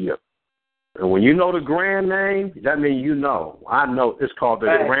 Yep. And when you know the Grand name, that means you know. I know it's called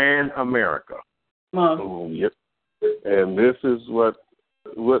the Grand America. Yep. And this is what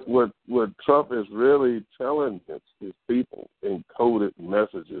Trump is really telling his people in coded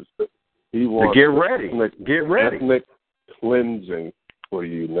messages. He wants to get ready. Get ready. Ethnic cleansing for the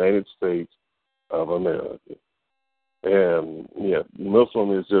United States of America. And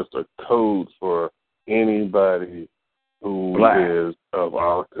Muslim is just a code for anybody who Black. is of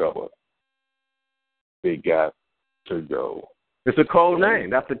our color. They got to go. It's a code name.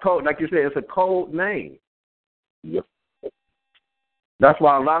 That's the code. Like you said, it's a code name. Yep. That's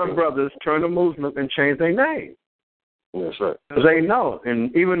why a lot of brothers turn to Muslim and change their name. That's right. Because they know.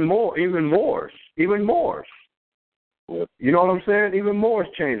 And even Moors. Yep. You know what I'm saying? Even Moors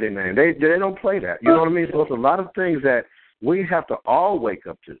change their name. They don't play that. You know what I mean? So it's a lot of things that we have to all wake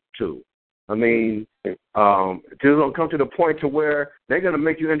up to. I mean, it's going to come to the point to where they're going to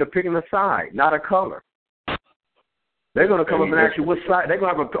make you end up picking a side, not a color. They're going to come up and ask you what side. They're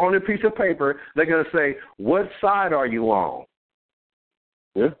going to have on a piece of paper, they're going to say, what side are you on?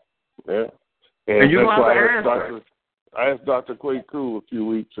 Yeah. And you don't have to answer. I asked Dr. Kwaku a few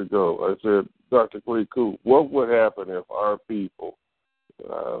weeks ago, I said, Dr. Kwaku, what would happen if our people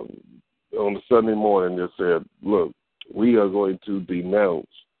on a Sunday morning just said, look, we are going to denounce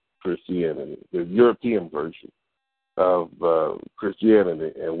Christianity, the European version of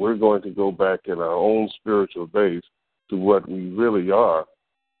Christianity, and we're going to go back in our own spiritual base to what we really are,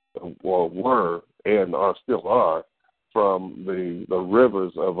 or were, and still are, from the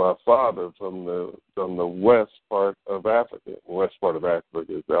rivers of our father from the west part of Africa. The west part of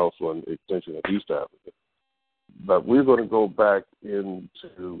Africa is also an extension of East Africa. But we're going to go back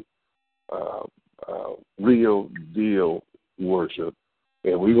into real deal worship,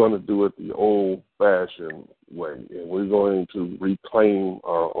 and we're going to do it the old-fashioned way. And we're going to reclaim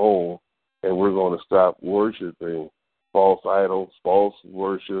our own, and we're going to stop worshiping false idols, false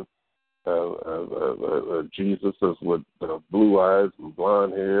worship, Jesus is with blue eyes and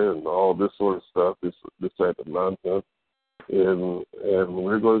blonde hair and all this sort of stuff, this type of nonsense. And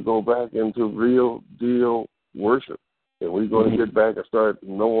we're going to go back into real deal worship. And we're going to get back and start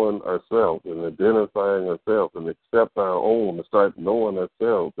knowing ourselves and identifying ourselves and accept our own and start knowing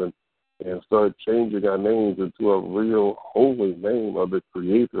ourselves and start changing our names into a real holy name of the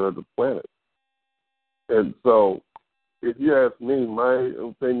creator of the planet. And so, if you ask me, my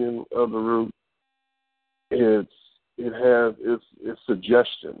opinion of the root, it's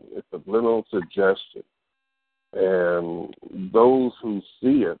suggestion. It's a little suggestion. And those who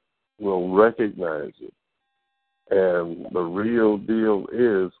see it will recognize it. And the real deal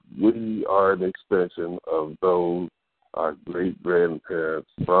is we are an extension of those, our great-grandparents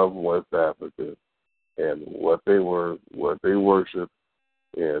from West Africa, and what they were, what they worshiped,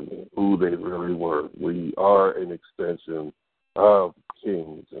 and who they really were. We are an extension of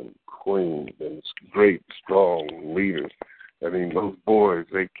kings and queens and great, strong leaders. I mean, those boys,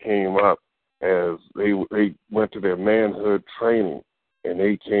 they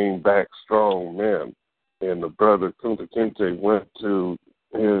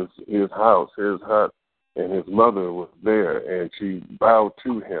house, his hut, and his mother was there, and she bowed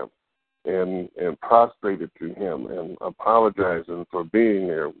to him and prostrated to him and apologizing for being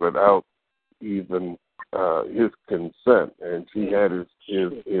there without even his consent. And she had his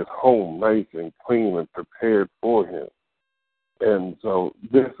home nice and clean and prepared for him. And so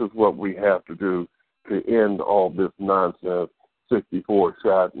this is what we have to do to end all this nonsense. 64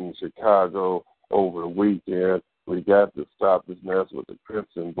 shot in Chicago over the weekend. We got to stop this mess with the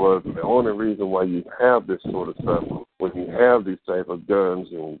Crips and Bloods. And the only reason why you have this sort of stuff, when you have these type of guns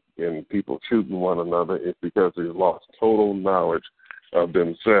and people shooting one another, is because they've lost total knowledge of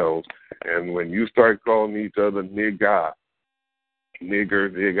themselves. And when you start calling each other nigger,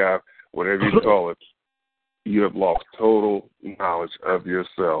 whatever you call it, you have lost total knowledge of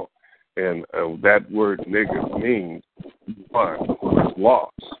yourself. And that word nigger means one who has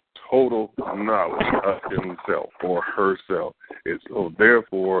lost total knowledge of himself or herself. And so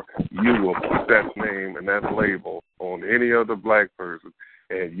therefore, you will put that name and that label on any other black person,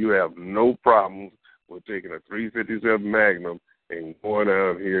 and you have no problems with taking a .357 Magnum and going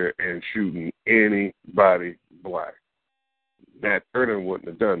out here and shooting anybody black. Nat Turner wouldn't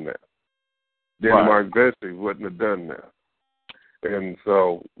have done that. Denmark Vesey wouldn't have done that. And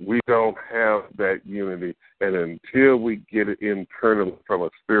so we don't have that unity. And until we get it internally from a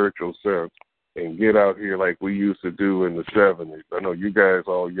spiritual sense and get out here like we used to do in the 70s. I know you guys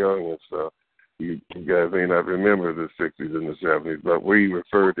all young and stuff. You guys may not remember the 60s and the 70s, but we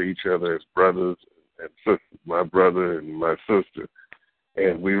referred to each other as brothers and sisters, my brother and my sister.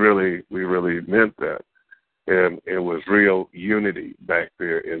 And we really meant that. And it was real unity back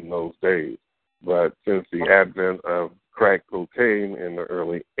there in those days. But since the advent of crack cocaine in the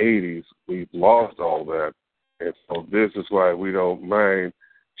early 80s, we've lost all that. And so this is why we don't mind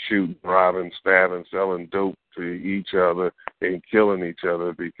shooting, robbing, stabbing, selling dope to each other and killing each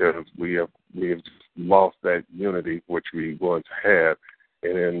other, because we have just lost that unity which we once had.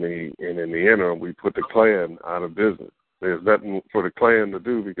 And in the interim, we put the Klan out of business. There's nothing for the Klan to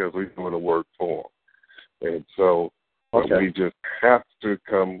do because we're doing the work for them. And so we just have to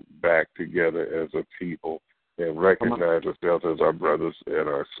come back together as a people and recognize ourselves as our brothers and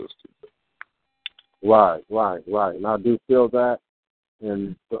our sisters. Right. And I do feel that.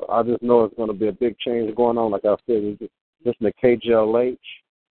 And I just know it's going to be a big change going on. Like I said, listen to KJLH.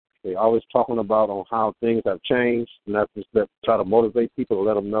 They're always talking about on how things have changed, and that's just to try to motivate people to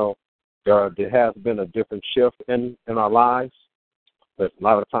let them know there has been a different shift in our lives. But a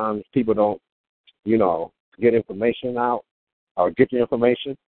lot of times people don't, get information out or get the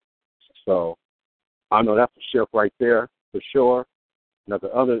information. So I know that's a shift right there for sure. Now the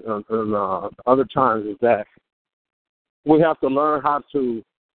other times is that we have to learn how to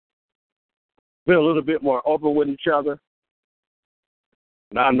be a little bit more open with each other.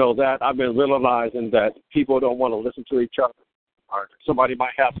 And I know that I've been realizing that people don't want to listen to each other. Or somebody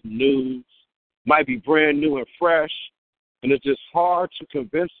might have some news, might be brand new and fresh, and it's just hard to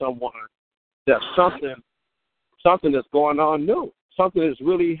convince someone that something is going on new, something is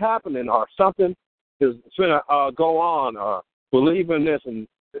really happening, or something is going to go on, or believe in this. And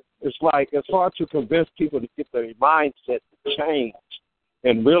it's hard to convince people to get their mindset to change.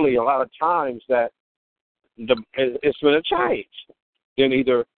 And really, a lot of times that it's going to change. Then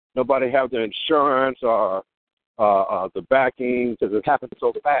either nobody have the insurance or the backing, because it happens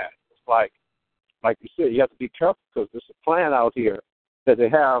so fast. It's like you said, you have to be careful, because there's a plan out here that they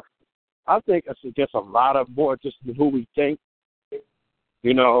have. I think it's against a lot of more just who we think.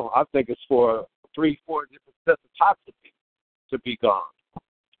 I think it's for 3-4 different sets of types to be gone.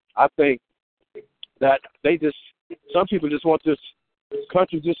 I think that some people just want this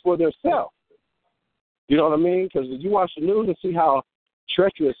country just for themselves. You know what I mean? Because if you watch the news and see how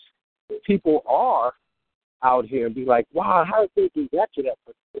treacherous people are out here, and be like, wow, how did they do that to that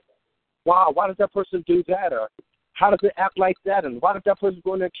person? Wow, why did that person do that? Or how does they act like that? And why did that person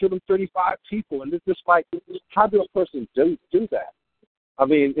go in there and kill them 35 people? And it's just like, how do a person do that? I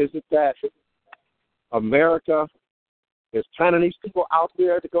mean, is it that America is planning these people out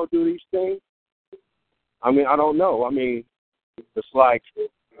there to go do these things? I mean, I don't know. I mean, it's like,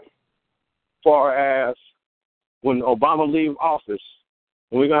 far as when Obama leaves office,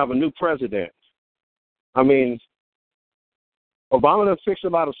 and we're going to have a new president. I mean, Obama done fixed a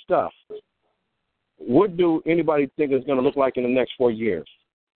lot of stuff. What do anybody think it's going to look like in the next 4 years?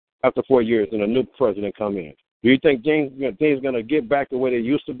 After 4 years and a new president come in? Do you think things are going to get back the way they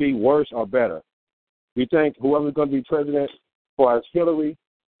used to be, worse or better? Do you think whoever's going to be president, as far as Hillary,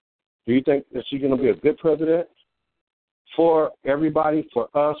 do you think that she's going to be a good president for everybody, for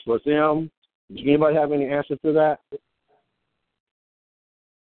us, for them? Does anybody have any answer to that?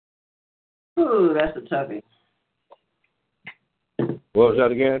 Ooh, that's a toughie. What was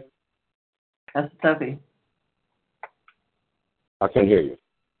that again? That's a toughie. I can't hear you.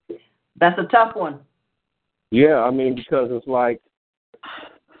 That's a tough one. Yeah, I mean, because it's like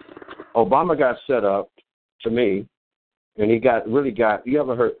Obama got set up, to me, and he really got, you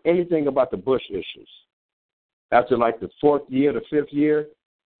ever heard anything about the Bush issues? After like the fourth year, the fifth year,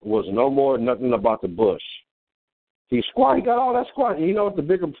 was nothing about the Bush. He got all that squad. And you know what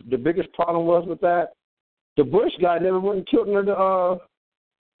the biggest problem was with that? The Bush guy never went and killed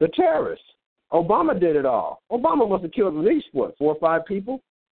the terrorists. Obama did it all. Obama must have killed at least, 4 or 5 people?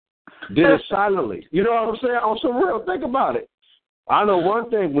 Did it silently. You know what I'm saying? On some real, think about it. I know one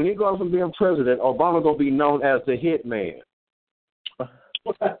thing. When he goes from being president, Obama going to be known as the hit man.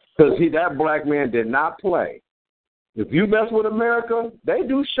 Because that black man did not play. If you mess with America, they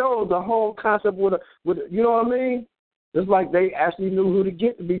do show the whole concept with you know what I mean? It's like they actually knew who to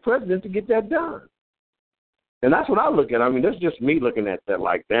get to be president to get that done. And that's what I look at. I mean, that's just me looking at that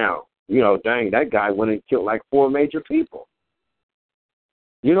like, damn, you know, dang, that guy went and killed like 4 major people.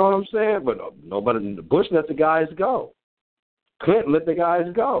 You know what I'm saying? But nobody, Bush let the guys go. Clinton let the guys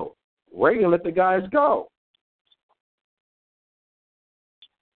go. Reagan let the guys go.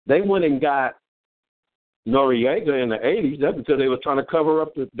 They went and got Noriega in the 80s. That's because they were trying to cover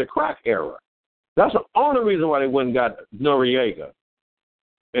up the crack era. That's the only reason why they went and got Noriega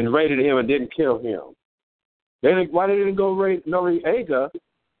and raided him and didn't kill him. Why they didn't go raid Noriega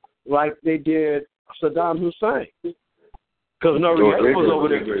like they did Saddam Hussein? Because Noriega was over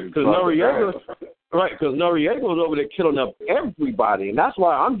there. Because Noriega was over there killing up everybody, and that's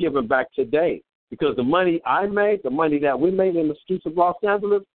why I'm giving back today. Because the money I made, the money that we made in the streets of Los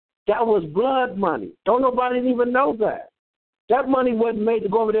Angeles, that was blood money. Don't nobody even know that. That money wasn't made to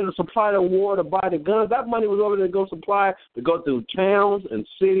go over there to supply the war, to buy the guns. That money was over there to go through towns and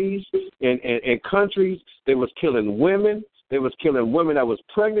cities and countries. They was killing women. They was killing women that was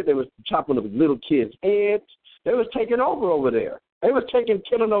pregnant. They was chopping up little kids' heads. They was taking over there. They was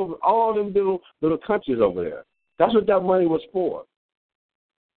killing over all them little countries over there. That's what that money was for.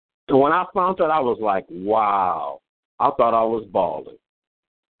 And when I found that, I was like, wow. I thought I was balling.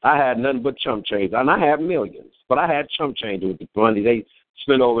 I had nothing but chump change, and I had millions, but I had chump change with the money they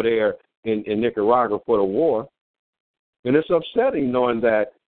spent over there in Nicaragua for the war. And it's upsetting knowing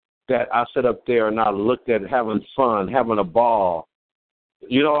that I sat up there and I looked at having fun, having a ball.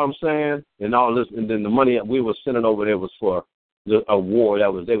 You know what I'm saying? And all this, and then the money that we were sending over there was for a war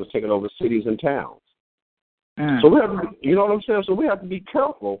they was taking over cities and towns. So we have to, you know what I'm saying? So we have to be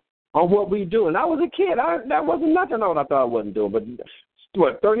careful on what we do. And I was a kid. That wasn't nothing on I thought I wasn't doing. But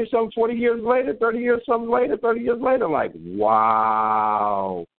what, 30-something, 40 years later, 30 years later, like,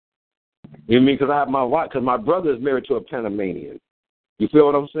 wow. You mean because I have my wife, because my brother is married to a Panamanian. You feel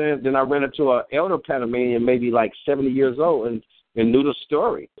what I'm saying? Then I ran into an elder Panamanian, maybe like 70 years old, and knew the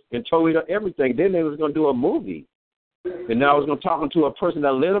story and told me everything. Then they was going to do a movie. And now I was going to talk to a person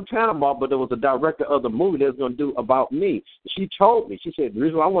that lived in Panama, but there was a director of the movie that was going to do about me. She told me, she said, the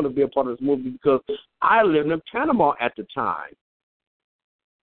reason why I want to be a part of this movie is because I lived in Panama at the time.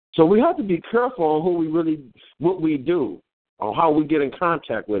 So we have to be careful on what we do, on how we get in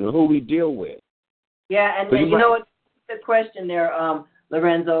contact with and who we deal with. Yeah, and you know what? The question there,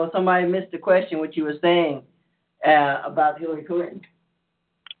 Lorenzo, somebody missed the question, what you were saying about Hillary Clinton.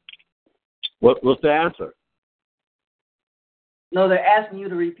 What's the answer? No, they're asking you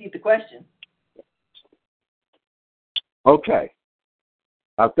to repeat the question. Okay.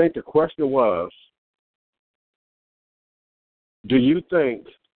 I think the question was, do you think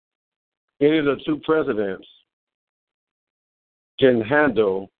any of the 2 presidents can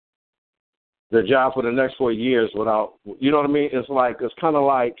handle the job for the next 4 years without, you know what I mean? It's kind of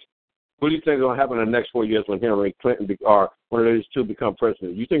like, what do you think is going to happen in the next 4 years when Hillary Clinton or one of these 2 become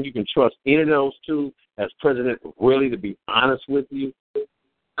president? You think you can trust any of those 2 as president, really, to be honest with you?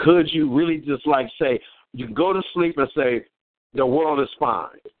 Could you really just say, you can go to sleep and say, the world is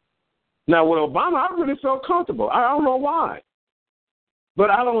fine? Now, with Obama, I really felt comfortable. I don't know why. But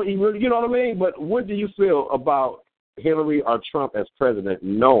I don't even, you know what I mean? But what do you feel about Hillary or Trump as president,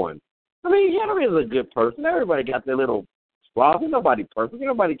 knowing? I mean, Hillary is a good person. Everybody got their little flaws. Nobody perfect.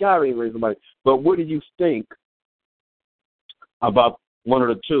 Nobody got anybody. But what do you think about one of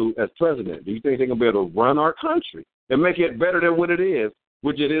the 2 as president? Do you think they're going to be able to run our country and make it better than what it is,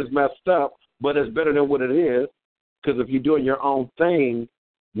 which it is messed up, but it's better than what it is? Because if you're doing your own thing,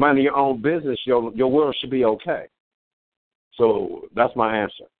 minding your own business, your world should be okay. So that's my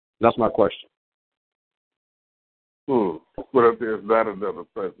answer. That's my question. What if there's not another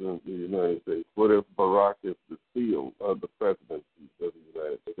president of the United States? What if Barack is the seal of the presidency of the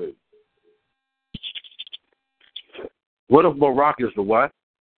United States? What if Barack is the what?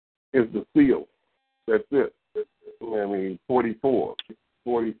 Is the seal. That's it. I mean, 44.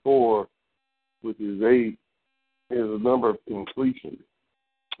 44, which is 8, is a number of completion.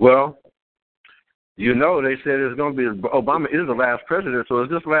 Well, you know, they said it's going to be Obama is the last president. So is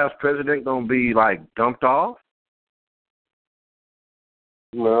this last president going to be like dumped off?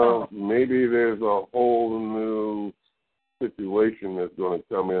 No, maybe there's a whole new situation that's going to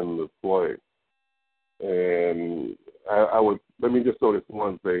come into play. And I would, let me just throw this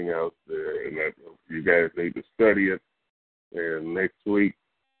one thing out there, and that you guys need to study it. And next week,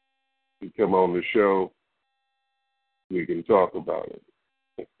 you come on the show, we can talk about it.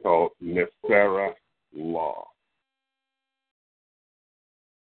 It's called Nessara Law.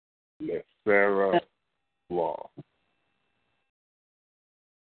 Nessara Law.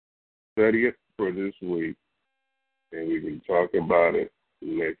 Study it for this week, and we can talk about it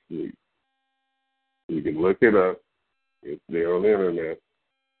next week. You can look it up. It's there on the internet.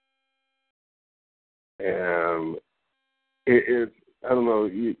 And it's, I don't know,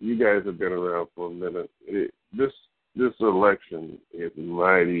 you guys have been around for a minute. This election is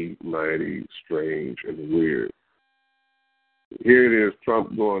mighty, mighty strange and weird. Here it is,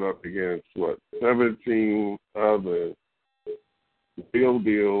 Trump going up against, 17 other real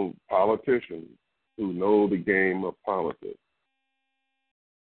deal politicians who know the game of politics.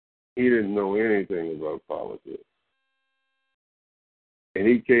 He didn't know anything about politics. And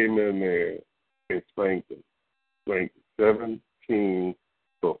he came in there and spanked them. Spanked 17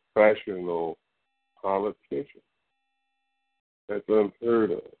 professional politicians. That's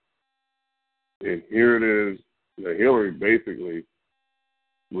unheard of. And here it is. Now, Hillary basically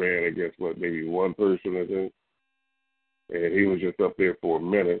ran against, maybe one person, I think. And he was just up there for a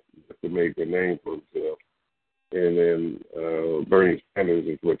minute just to make a name for himself. And then Bernie Sanders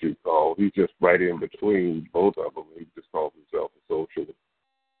is what you call. He's just right in between both of them. He just calls himself a socialist.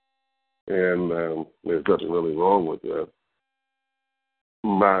 And there's nothing really wrong with that.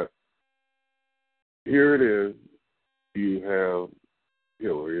 But here it is. You have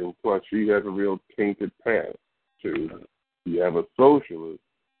Hillary, and plus she has a real tainted past, too. You have a socialist,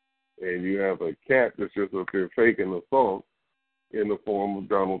 and you have a cat that's just up there faking the funk in the form of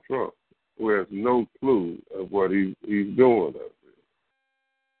Donald Trump, who has no clue of what he's doing up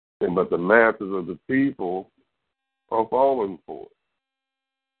there. But the masses of the people are falling for it.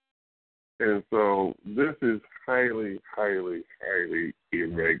 And so this is highly, highly, highly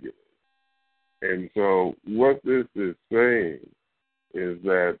irregular. And so what this is saying is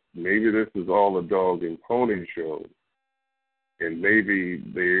that maybe this is all a dog and pony show, and maybe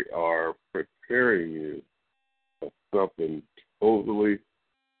they are preparing you for something totally,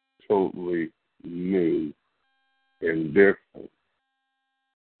 totally new and different.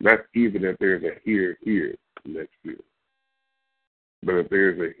 Not even if there's a here next year. But if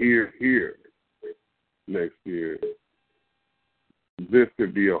there's a here next year, this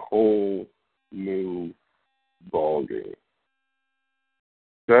could be a whole new ballgame.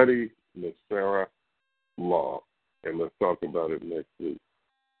 Study Nessara Law, and let's talk about it next week.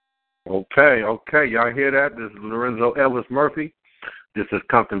 Okay. Y'all hear that? This is Lorenzo Ellis Murphy. This is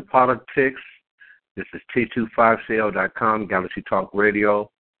Compton Politics. This is T25CL.com, Galaxy Talk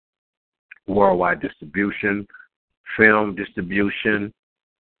Radio, worldwide distribution, film distribution,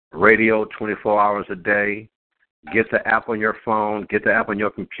 radio 24 hours a day. Get the app on your phone. Get the app on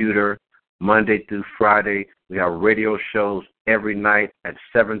your computer. Monday through Friday, we have radio shows every night at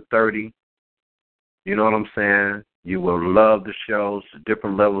 7:30. You know what I'm saying? You will love the shows,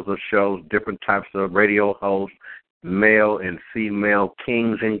 different levels of shows, different types of radio hosts, male and female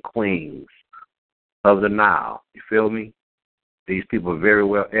kings and queens of the Nile. You feel me? These people are very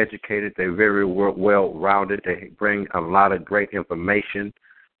well educated. They're very well rounded. They bring a lot of great information.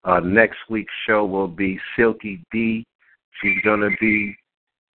 Next week's show will be Silky D. She's going to be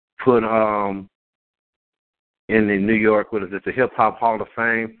put in the New York, the Hip Hop Hall of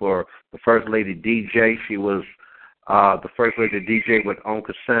Fame for the First Lady DJ. She was the First Lady DJ with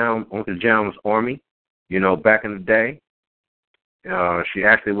Uncle Jam's Army, back in the day. She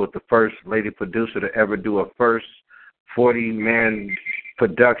actually was the first lady producer to ever do a first 40-man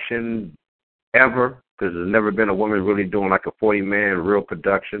production ever, because there's never been a woman really doing like a 40-man real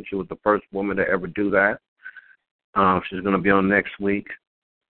production. She was the first woman to ever do that. She's going to be on next week.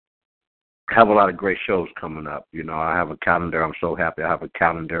 I have a lot of great shows coming up. I have a calendar. I'm so happy. I have a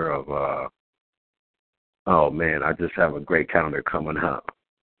calendar of, I just have a great calendar coming up.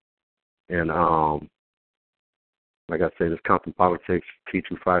 And like I said, it's Compton Politics,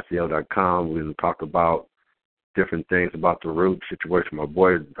 T25CL.com. We're going to talk about different things about the Roots situation. My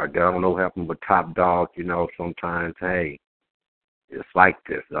boy, I don't know what happened with Top Dog. Sometimes, hey, it's like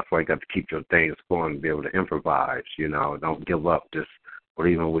this. That's why you got to keep your things going and be able to improvise. Don't give up. Just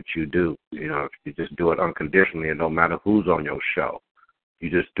believe in what you do. If you just do it unconditionally, it don't matter who's on your show. You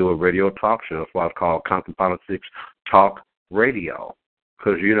just do a radio talk show. That's why it's called Compton Politics Talk Radio,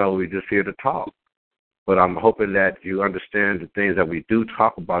 because, we just here to talk. But I'm hoping that you understand the things that we do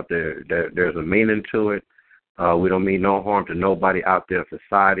talk about. There's a meaning to it. We don't mean no harm to nobody out there in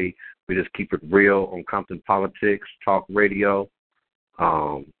society. We just keep it real on Compton Politics Talk Radio,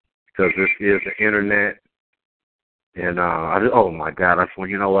 because this is the internet. And, oh, my God, I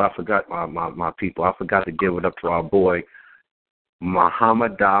forgot my people. I forgot to give it up to our boy,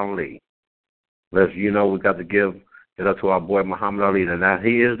 Muhammad Ali. We got to give it up to our boy Muhammad Ali, and that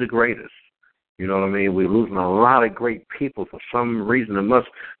he is the greatest. You know what I mean? We're losing a lot of great people for some reason. There must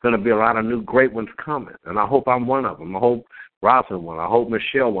going to be a lot of new great ones coming, and I hope I'm one of them. I hope Robinson one. I hope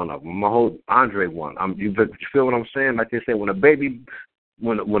Michelle one of them. I hope Andre one. You feel what I'm saying? Like they say, when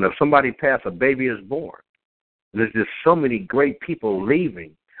if somebody passes, a baby is born. There's just so many great people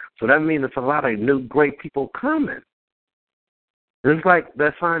leaving, so that means there's a lot of new great people coming. It's like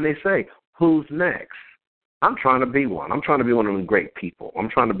that sign they say, who's next? I'm trying to be one. I'm trying to be one of them great people. I'm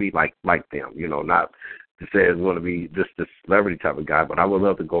trying to be like them, not to say I want to be just this celebrity type of guy, but I would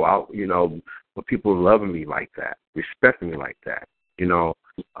love to go out, with people loving me like that, respecting me like that.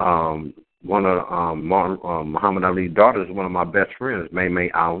 One of Muhammad Ali's daughters is one of my best friends,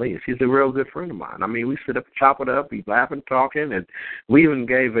 May Ali. She's a real good friend of mine. I mean, we sit up and chop it up, be laughing, talking, and we even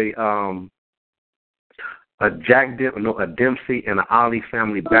gave a Dempsey and an Ali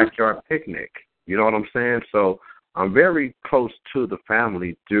family backyard picnic. You know what I'm saying? So I'm very close to the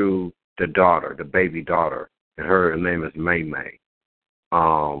family through the daughter, the baby daughter, and her name is May. My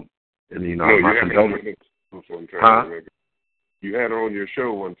condolences. You had her on your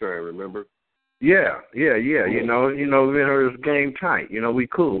show one time, remember? Yeah. Me and her is game tight. We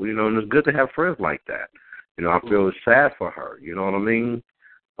cool. And it's good to have friends like that. I feel sad for her. You know what I mean?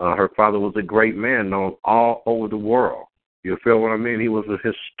 Her father was a great man, known all over the world. You feel what I mean? He was a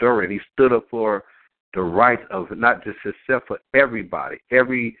historian. He stood up for the rights of not just himself, but everybody.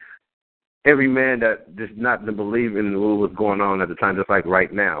 Every man that did not believe in what was going on at the time, just like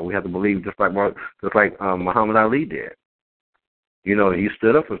right now. We have to believe just like Muhammad Ali did. He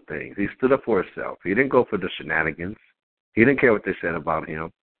stood up for things. He stood up for himself. He didn't go for the shenanigans. He didn't care what they said about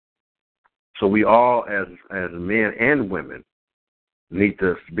him. So we all, as men and women, need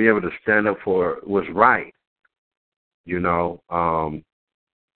to be able to stand up for what's right. I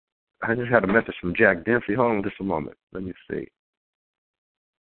just had a message from Jack Dempsey. Hold on just a moment. Let me see.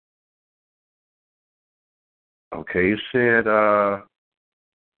 Okay, you said,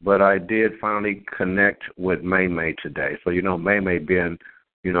 but I did finally connect with May today. So, May being,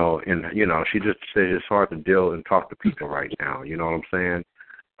 she just said it's hard to deal and talk to people right now. You know what I'm saying?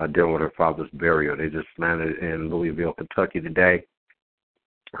 Dealing with her father's burial. They just landed in Louisville, Kentucky today.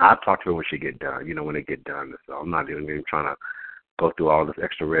 I'll talk to her when she get done, when they get done. So I'm not even trying to go through all this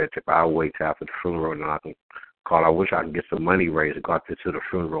extra red tape. I'll wait till after the funeral and I can call. I wish I could get some money raised to go out there to the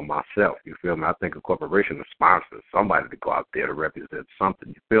funeral myself. You feel me? I think a corporation is sponsoring somebody to go out there to represent something.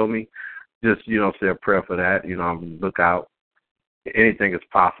 You feel me? Just, say a prayer for that. Look out. Anything is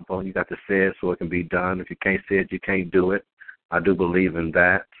possible. You got to say it so it can be done. If you can't say it, you can't do it. I do believe in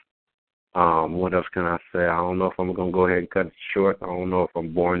that. What else can I say? I don't know if I'm going to go ahead and cut it short. I don't know if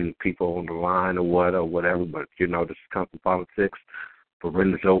I'm boring people on the line or whatever, but, this is Compton Politics. For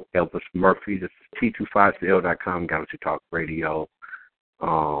Renzo Elvis Murphy, this is T25CL.com, Galaxy Talk Radio.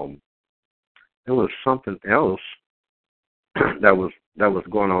 There was something else that was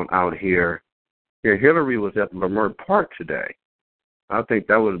going on out here. Yeah, Hillary was at Lamert Park today. I think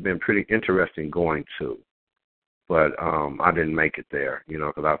that would have been pretty interesting going to. But I didn't make it there,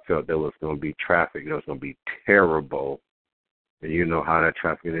 because I felt there was going to be traffic. It was going to be terrible. And you know how that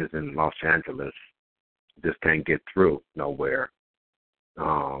traffic is in Los Angeles. Just can't get through nowhere.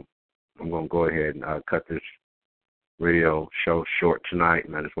 I'm going to go ahead and cut this radio show short tonight.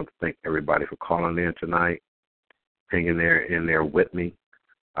 And I just want to thank everybody for calling in tonight, hanging in there with me.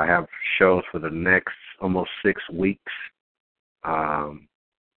 I have shows for the next almost 6 weeks.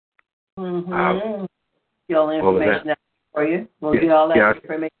 Get all the information out for you. We'll get all that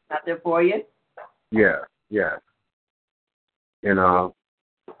information out there for you. Yeah. And my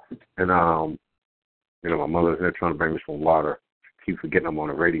mother's there trying to bring me some water. Keep forgetting I'm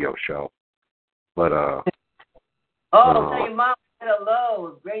on a radio show. But tell your mom hello. It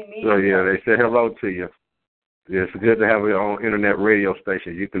was great meeting you. So yeah, they said hello to you. It's good to have your own internet radio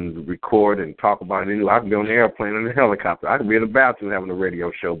station. You can record and talk about it. I can be on the airplane and the helicopter. I can be in the bathroom having a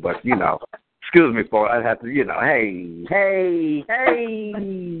radio show. But, excuse me, folks, I'd have to, hey.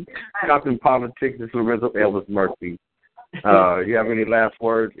 Compton Politics, this is Lorenzo Elvis Murphy. You have any last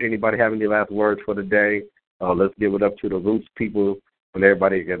words? Anybody have any last words for the day? Let's give it up to the Roots people and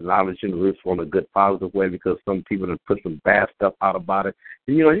everybody acknowledging the Roots in a good, positive way, because some people have put some bad stuff out about it.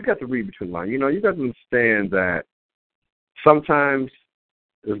 And, you got to read between lines. You got to understand that sometimes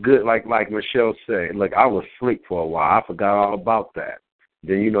it's good, like Michelle said. Like, I was asleep for a while. I forgot all about that.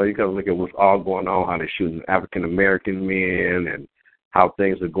 Then, you got to look at what's all going on, how they're shooting African-American men and how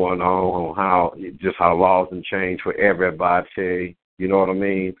things are going on, how laws have changed for everybody. You know what I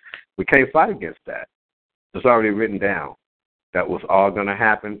mean? We can't fight against that. It's already written down. That was all going to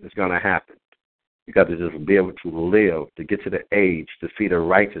happen. It's going to happen. You got to just be able to live, to get to the age, to see the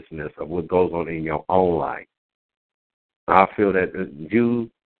righteousness of what goes on in your own life. I feel that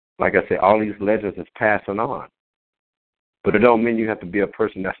like I said, all these legends is passing on. But it don't mean you have to be a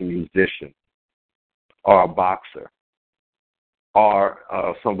person that's a musician or a boxer or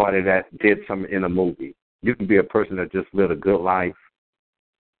somebody that did something in a movie. You can be a person that just lived a good life,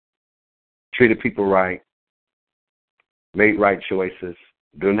 treated people right, made right choices.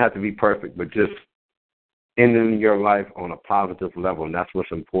 Doesn't have to be perfect, but just ending your life on a positive level, and that's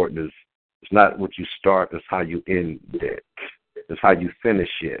what's important. It's not what you start, it's how you end it. It's how you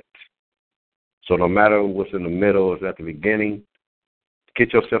finish it. So no matter what's in the middle or at the beginning,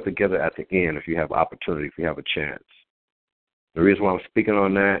 get yourself together at the end if you have opportunity, if you have a chance. The reason why I'm speaking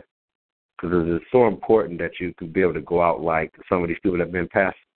on that, because it's so important that you can be able to go out like some of these people that have been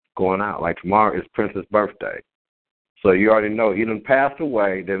past going out. Like tomorrow is Prince's birthday. So you already know he done passed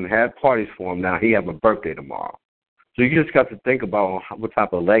away, then had parties for him. Now he have a birthday tomorrow. So you just got to think about what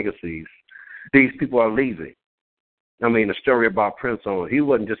type of legacies these people are leaving. I mean, the story about Prince, he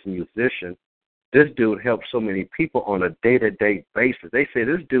wasn't just a musician. This dude helped so many people on a day-to-day basis. They say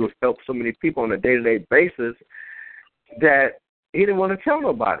this dude helped so many people on a day-to-day basis that he didn't want to tell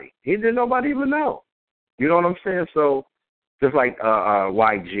nobody. He didn't nobody even know. You know what I'm saying? So just like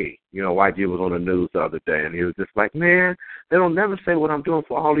YG. YG was on the news the other day, and he was just like, man, they don't never say what I'm doing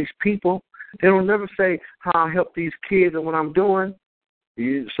for all these people. They don't never say how I help these kids and what I'm doing.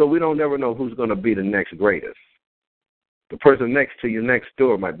 So we don't never know who's going to be the next greatest. The person next to you next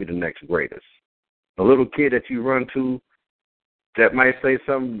door might be the next greatest. A little kid that you run to that might say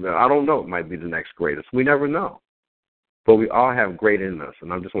something, I don't know, it might be the next greatest. We never know. But we all have great in us,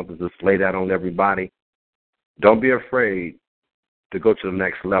 and I just want to just lay that on everybody. Don't be afraid to go to the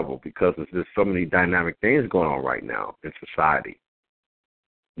next level, because there's so many dynamic things going on right now in society.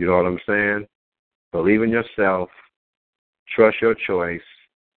 You know what I'm saying? Believe in yourself, trust your choice,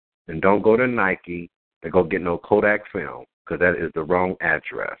 and don't go to Nike and go get no Kodak film, because that is the wrong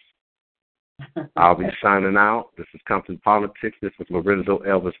address. I'll be signing out. This is Compton Politics. This is Lorenzo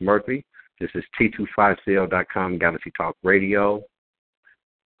Elvis Murphy. This is T25CL.com, Galaxy Talk Radio.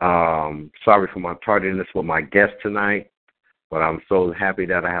 Sorry for my tardiness with my guest tonight, but I'm so happy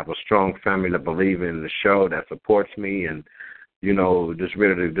that I have a strong family that believe in the show, that supports me, and, just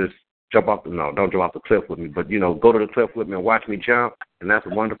ready to just jump off don't jump off the cliff with me, but, go to the cliff with me and watch me jump, and that's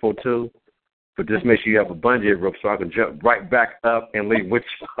wonderful too. But just make sure you have a bungee rope so I can jump right back up and leave with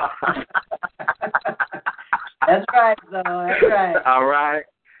you. That's right, though. That's right. All right.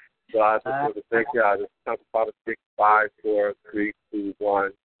 So I just want to thank y'all. This is Compton Politics 5, 4, 3, 2,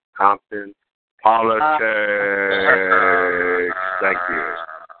 1. Compton Politics. Thank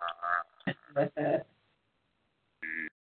you.